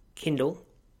Kindle,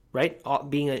 right?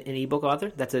 Being an ebook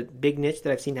author, that's a big niche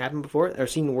that I've seen happen before, or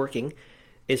seen working,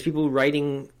 is people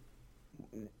writing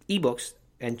ebooks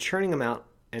and churning them out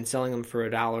and selling them for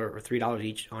 $1 or $3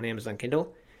 each on Amazon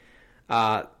Kindle.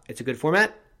 It's a good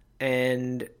format,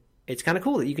 and it's kind of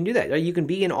cool that you can do that. You can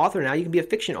be an author now. You can be a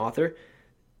fiction author,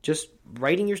 just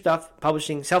writing your stuff,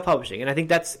 publishing, self-publishing. And I think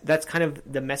that's kind of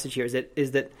the message here,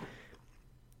 is that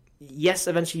yes,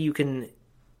 eventually you can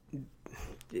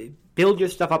build your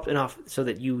stuff up enough so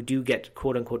that you do get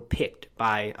quote-unquote picked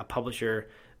by a publisher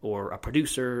or a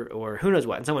producer or who knows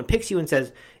what. And someone picks you and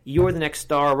says, you're the next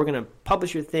star, we're going to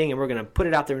publish your thing and we're going to put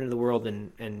it out there into the world,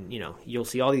 and you know, you'll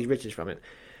see all these riches from it.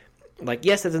 Like,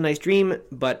 yes, that's a nice dream,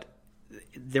 but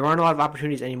there aren't a lot of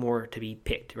opportunities anymore to be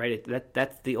picked, right?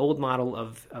 That's the old model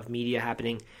of media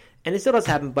happening, and it still does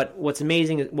happen. But what's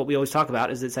amazing, what we always talk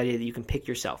about, is this idea that you can pick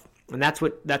yourself, and that's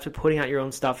what putting out your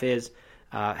own stuff is.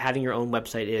 Having your own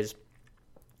website is.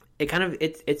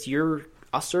 It's your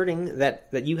asserting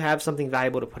that you have something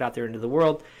valuable to put out there into the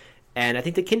world, and I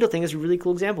think the Kindle thing is a really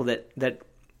cool example that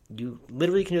you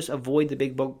literally can just avoid the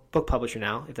big book publisher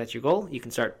now if that's your goal. You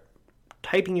can start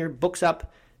typing your books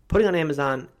up, putting on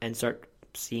Amazon, and start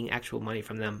seeing actual money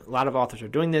from them. A lot of authors are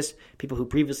doing this. People who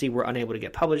previously were unable to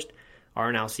get published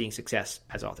are now seeing success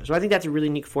as authors. So I think that's a really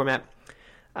neat format.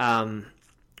 And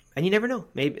you never know.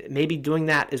 Maybe doing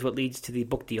that is what leads to the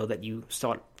book deal that you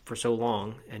sought for so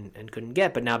long and couldn't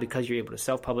get. But now because you're able to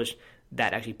self-publish,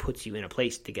 that actually puts you in a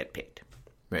place to get picked.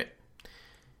 Right.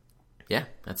 Yeah,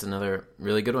 that's another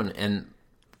really good one. And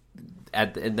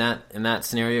in that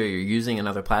scenario, you're using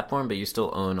another platform, but you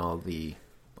still own all the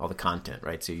content,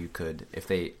 right? So you could, if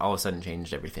they all of a sudden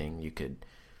changed everything, you could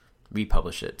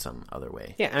republish it some other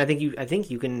way. Yeah, and I think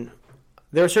you can.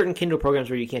 There are certain Kindle programs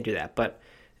where you can't do that, but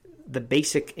the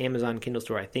basic Amazon Kindle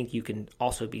store, I think you can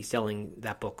also be selling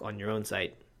that book on your own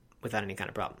site without any kind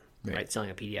of problem, right? Selling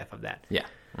a PDF of that. Yeah.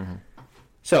 Mm-hmm.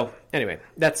 So anyway,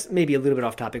 that's maybe a little bit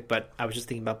off topic, but I was just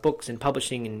thinking about books and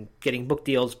publishing and getting book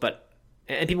deals.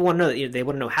 And people want to know, they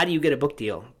want to know, how do you get a book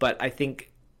deal? But I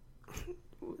think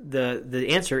the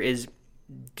answer is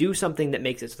do something that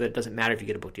makes it so that it doesn't matter if you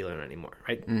get a book deal or not anymore,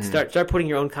 right? Mm-hmm. Start putting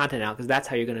your own content out, because that's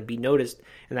how you're going to be noticed,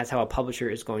 and that's how a publisher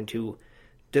is going to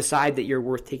decide that you're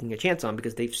worth taking a chance on,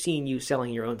 because they've seen you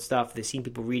selling your own stuff, they've seen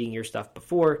people reading your stuff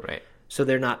before, right? So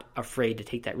they're not afraid to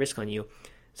take that risk on you.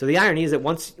 So the irony is that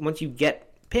once you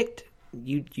get picked,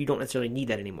 you don't necessarily need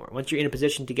that anymore. Once you're in a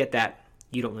position to get that,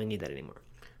 you don't really need that anymore.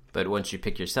 But once you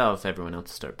pick yourself, everyone else will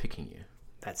start picking you.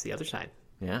 That's the other side.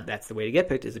 Yeah. That's the way to get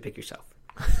picked, is to pick yourself.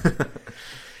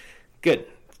 Good.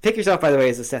 Pick yourself, by the way,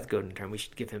 is a Seth Godin term. We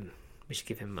should give him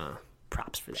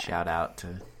props for that. Shout out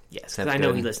to Yes, because I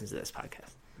know he listens to this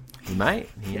podcast. He might.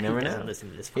 You never know.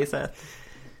 Listen to this podcast. Hey, Seth.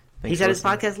 He's at his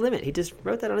podcast limit. He just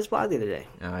wrote that on his blog the other day.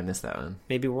 Oh, I missed that one.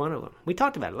 Maybe we're one of them. We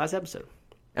talked about it last episode.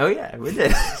 Oh, yeah, we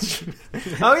did.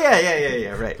 Oh,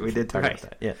 yeah, right. We did talk about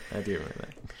that. Yeah, I do remember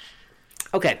that.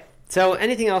 Okay, so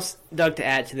anything else, Doug, to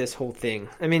add to this whole thing?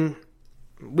 I mean,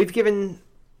 we've given...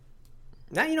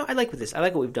 Now, I like this. I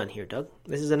like what we've done here, Doug.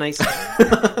 This is a nice...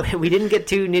 We didn't get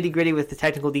too nitty-gritty with the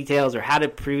technical details or how to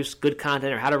produce good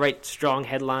content or how to write strong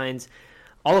headlines,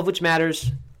 all of which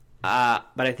matters. But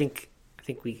I think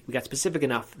we got specific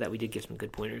enough that we did give some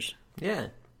good pointers. Yeah.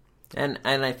 And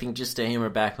I think just to hammer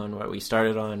back on what we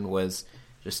started on was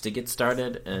just to get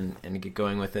started and get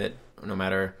going with it, no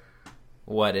matter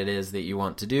what it is that you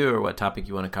want to do or what topic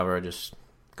you want to cover, just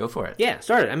go for it. Yeah,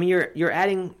 start it. I mean, you're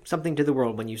adding something to the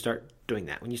world when you start doing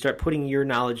that. When you start putting your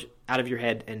knowledge out of your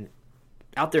head and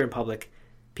out there in public,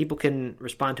 people can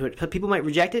respond to it. But people might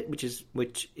reject it, which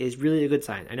is really a good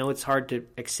sign. I know it's hard to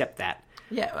accept that.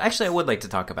 Yeah, actually, I would like to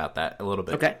talk about that a little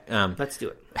bit. Okay, let's do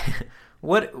it.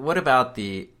 What about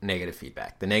the negative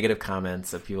feedback, the negative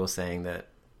comments of people saying that,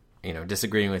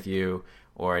 disagreeing with you,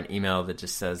 or an email that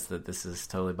just says that this is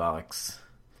totally bollocks?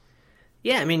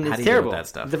 Yeah, I mean, it's terrible. That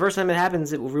stuff? The first time it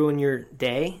happens, it will ruin your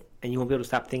day, and you won't be able to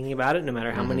stop thinking about it, no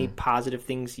matter how many positive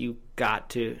things you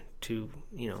got to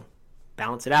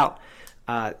balance it out.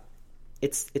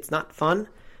 It's not fun.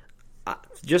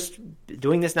 Just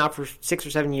doing this now for 6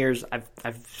 or 7 years,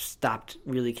 I've stopped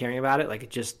really caring about it. Like, it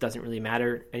just doesn't really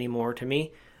matter anymore to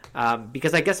me,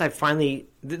 because I guess I finally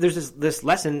there's this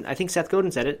lesson. I think Seth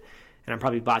Godin said it, and I'm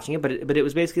probably botching it, but it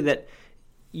was basically that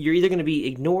you're either going to be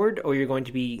ignored or you're going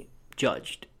to be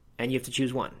judged, and you have to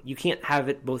choose one. You can't have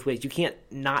it both ways. You can't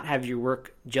not have your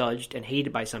work judged and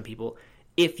hated by some people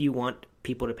if you want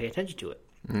people to pay attention to it.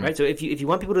 Right, so if you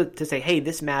want people to say, "Hey,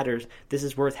 this matters. This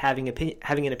is worth having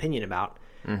an opinion about,"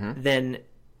 then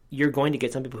you're going to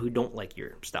get some people who don't like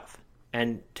your stuff.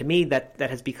 And to me, that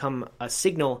has become a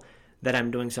signal that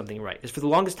I'm doing something right. Because for the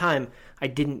longest time, I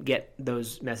didn't get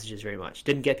those messages very much.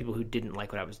 Didn't get people who didn't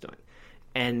like what I was doing.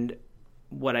 And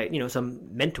what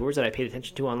some mentors that I paid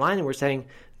attention to online were saying,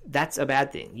 that's a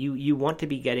bad thing. You want to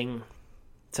be getting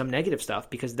some negative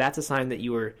stuff, because that's a sign that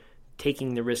you are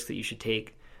taking the risk that you should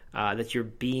take. That you're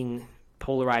being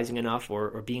polarizing enough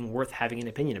or being worth having an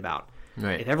opinion about.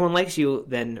 Right. If everyone likes you,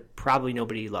 then probably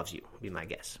nobody loves you, would be my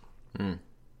guess.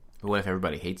 What if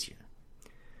everybody hates you?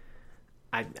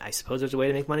 I suppose there's a way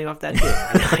to make money off that, too.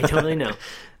 I don't really know.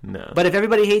 No. But if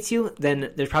everybody hates you,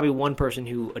 then there's probably one person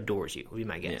who adores you, would be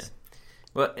my guess. Yeah.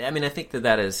 Well, I mean, I think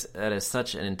that is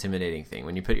such an intimidating thing.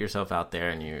 When you put yourself out there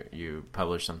and you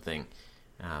publish something,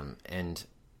 and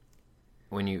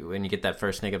when you get that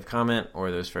first negative comment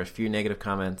or those first few negative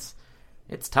comments,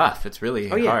 it's tough. It's really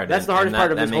hard. That's the hardest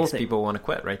part of this whole thing. That makes people want to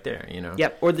quit right there,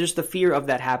 Yep, or there's the fear of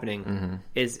that happening.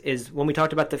 Is when we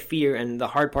talked about the fear and the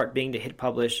hard part being to hit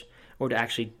publish or to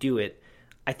actually do it,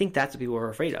 I think that's what people are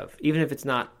afraid of. Even if it's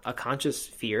not a conscious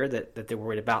fear that they're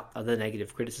worried about the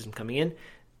negative criticism coming in,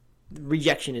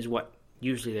 rejection is what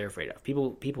usually they're afraid of.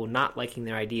 People not liking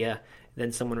their idea,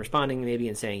 then someone responding maybe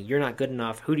and saying, "You're not good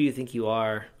enough. Who do you think you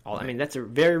are?" I mean, that's a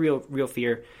very real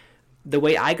fear. The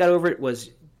way I got over it was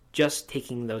just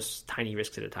taking those tiny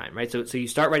risks at a time, right? So you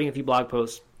start writing a few blog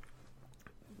posts.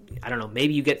 I don't know,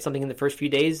 maybe you get something in the first few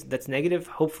days that's negative.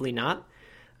 Hopefully not.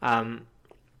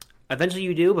 Eventually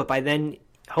you do, but by then,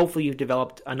 hopefully you've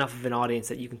developed enough of an audience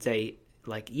that you can say,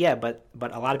 like, yeah, but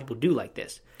a lot of people do like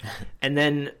this. And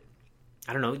then,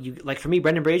 I don't know, for me,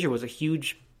 Brendan Brazier was a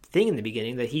huge thing in the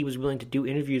beginning, that he was willing to do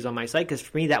interviews on my site, because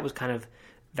for me that was kind of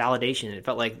validation. It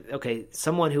felt like, okay,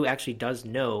 someone who actually does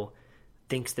know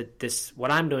thinks that what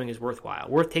I'm doing is worthwhile,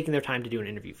 worth taking their time to do an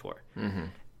interview for.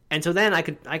 And so then I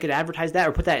could advertise that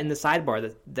or put that in the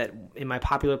sidebar that in my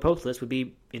popular post list would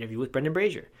be interview with Brendan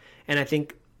Brazier. And I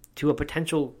think to a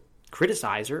potential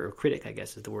criticizer or critic, I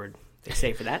guess is the word they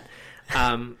say for that,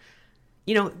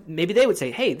 maybe they would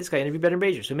say, hey, this guy interviewed Brendan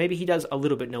Brazier, so maybe he does a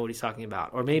little bit know what he's talking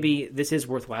about. Or maybe this is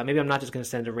worthwhile. Maybe I'm not just going to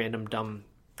send a random dumb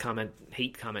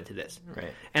hate comment to this.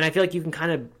 Right. And I feel like you can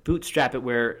kind of bootstrap it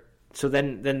where, so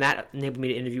then that enabled me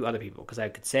to interview other people because I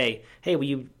could say, hey, will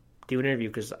you do an interview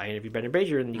because I interviewed Brendan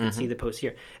Brazier, and you can see the post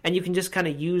here. And you can just kind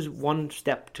of use one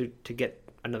step to get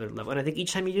another level. And I think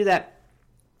each time you do that,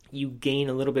 you gain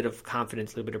a little bit of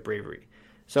confidence, a little bit of bravery.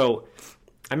 So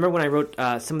I remember when I wrote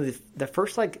some of the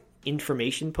first like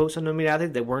information posts on No Meat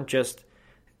Athlete that weren't just,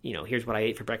 here's what I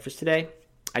ate for breakfast today.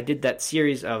 I did that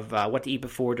series of what to eat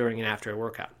before, during, and after a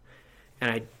workout.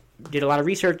 And I did a lot of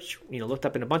research, looked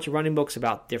up in a bunch of running books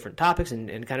about different topics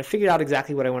and kind of figured out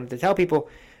exactly what I wanted to tell people.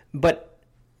 But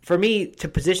for me to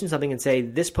position something and say,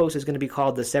 this post is going to be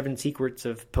called the 7 Secrets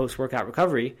of Post-Workout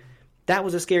Recovery, that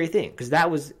was a scary thing because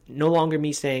that was no longer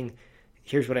me saying,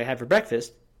 here's what I had for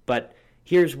breakfast, but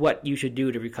here's what you should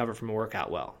do to recover from a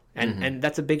workout well. And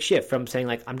that's a big shift from saying,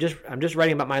 like, I'm just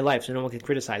writing about my life so no one can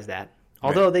criticize that.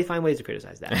 Although they find ways to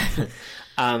criticize that.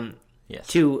 Yes.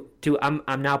 To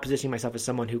I'm now positioning myself as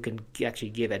someone who can actually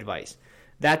give advice.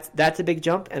 That's a big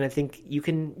jump, and I think you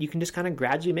can just kind of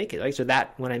gradually make it. Like, so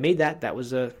that when I made that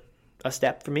was a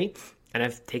step for me, and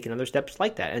I've taken other steps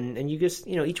like that. And you just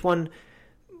each one,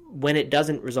 when it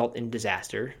doesn't result in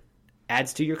disaster,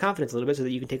 adds to your confidence a little bit, so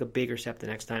that you can take a bigger step the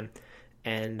next time.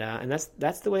 And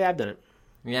that's the way I've done it.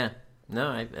 Yeah. No,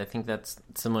 I think that's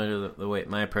similar to the way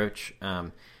my approach.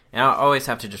 And I always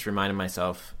have to just remind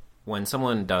myself when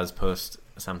someone does post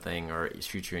something or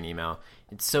shoot you an email,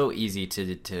 it's so easy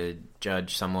to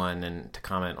judge someone and to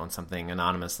comment on something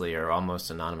anonymously or almost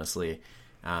anonymously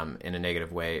in a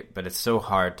negative way. But it's so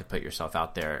hard to put yourself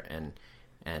out there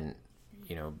and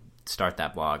start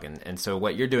that blog. And so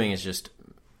what you're doing is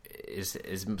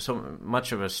so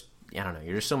much of a, I don't know,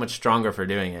 you're just so much stronger for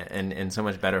doing it and so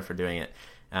much better for doing it.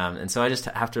 And so I just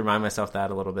have to remind myself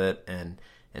that a little bit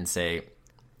and say,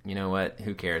 you know what,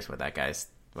 who cares what that guy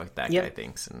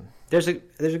thinks. And there's a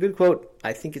good quote,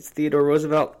 I think it's Theodore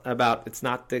Roosevelt, about it's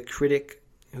not the critic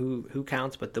who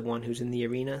counts, but the one who's in the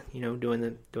arena, doing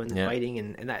the fighting.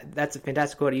 And that's a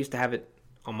fantastic quote. I used to have it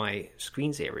on my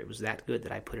screensaver. It was that good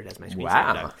that I put it as my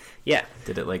screensaver. Wow. Yeah.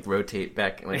 Did it like rotate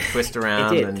back, like twist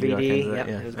around? It did, and 3D. Yep.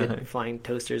 It was good. Flying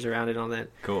toasters around it and all that.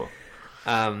 Cool.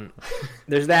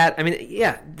 There's that. I mean,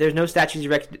 yeah, there's no statues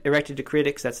erected to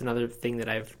critics. That's another thing that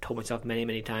I've told myself many,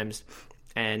 many times.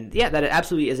 And yeah, that it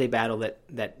absolutely is a battle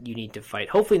that you need to fight.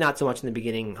 Hopefully not so much in the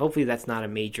beginning. Hopefully that's not a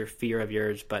major fear of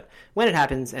yours. But when it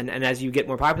happens, and as you get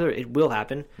more popular, it will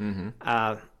happen.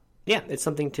 Mm-hmm. Yeah, it's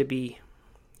something to be,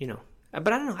 But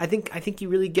I don't know. I think you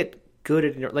really get good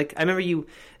at it. Like, I remember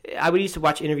I would used to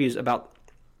watch interviews about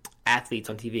athletes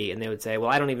on TV, and they would say, well,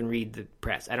 I don't even read the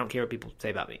press. I don't care what people say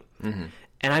about me. Mm-hmm.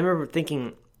 And I remember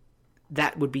thinking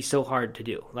that would be so hard to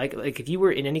do. Like if you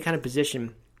were in any kind of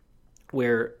position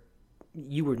where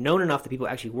you were known enough that people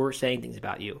actually were saying things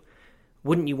about you,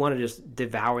 wouldn't you want to just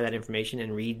devour that information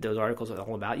and read those articles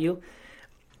all about you?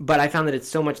 But I found that it's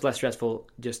so much less stressful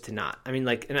just to not. I mean,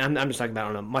 like, and I'm just talking about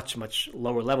on a much, much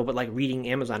lower level, but like reading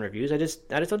Amazon reviews, I just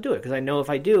don't do it because I know if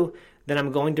I do, then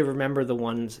I'm going to remember the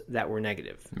ones that were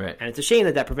negative. Right. And it's a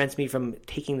shame that prevents me from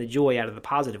taking the joy out of the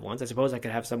positive ones. I suppose I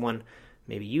could have someone,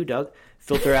 maybe you, Doug,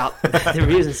 filter out the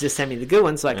reviews and just send me the good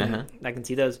ones so I can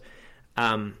see those.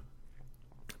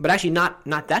 But actually not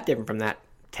that different from that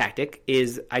tactic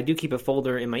is I do keep a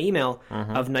folder in my email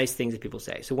of nice things that people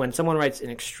say. So when someone writes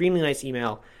an extremely nice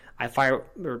email, I file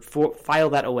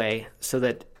that away so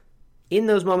that in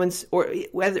those moments, or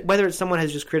whether it's someone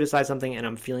has just criticized something and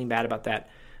I'm feeling bad about that,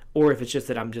 or if it's just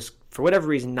that I'm just, for whatever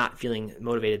reason, not feeling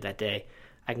motivated that day,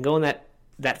 I can go in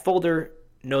that folder,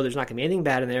 know there's not going to be anything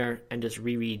bad in there, and just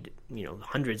reread,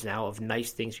 hundreds now of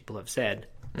nice things people have said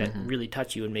that really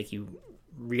touch you and make you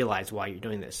realize why you're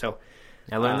doing this. So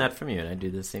I learned that from you, and I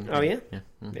do the same thing. Oh, yeah? Yeah.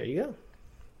 Mm-hmm. There you go.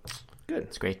 Good.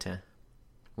 It's great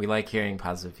we like hearing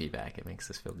positive feedback. It makes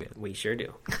us feel good. We sure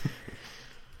do.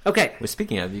 Okay. Well,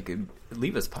 speaking of, you could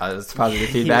leave us positive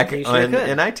feedback in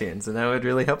iTunes, and that would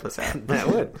really help us out. That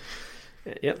would.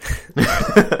 Yep.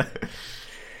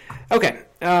 Okay.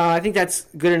 I think that's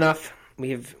good enough.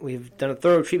 We've done a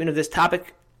thorough treatment of this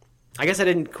topic. I guess I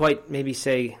didn't quite maybe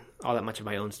say all that much of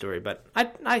my own story, but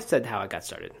I said how I got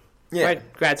started. Yeah.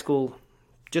 Right? Grad school,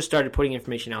 just started putting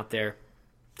information out there.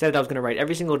 Said that I was going to write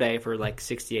every single day for like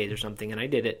 60 days or something, and I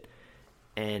did it.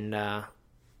 And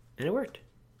it worked.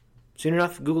 Soon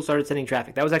enough, Google started sending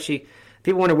traffic. That was actually,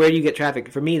 people wonder where do you get traffic.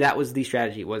 For me, that was the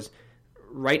strategy, was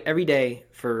write every day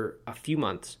for a few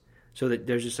months so that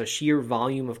there's just a sheer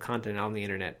volume of content on the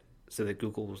internet so that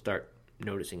Google will start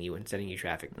noticing you and sending you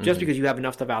traffic. Just because you have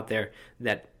enough stuff out there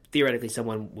that theoretically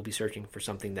someone will be searching for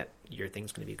something that your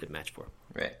thing's going to be a good match for.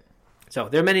 Right. So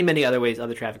there are many, many other ways,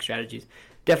 other traffic strategies.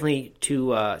 Definitely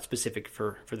too specific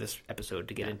for this episode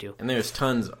to get into. And there's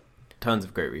tons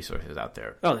of great resources out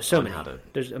there. Oh, there's so on many. how to-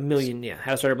 There's a million,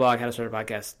 how to start a blog, how to start a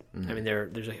podcast. I mean,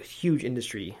 there's a huge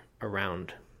industry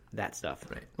around that stuff.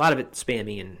 Right. A lot of it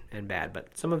spammy and bad,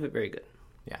 but some of it very good.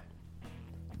 Yeah.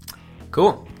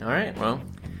 Cool. All right. Well,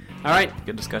 All right.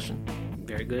 good discussion.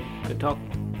 Very good. Good talk.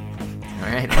 All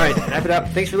right. All right. Wrap it up.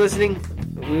 Thanks for listening.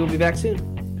 We will be back soon.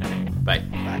 Bye.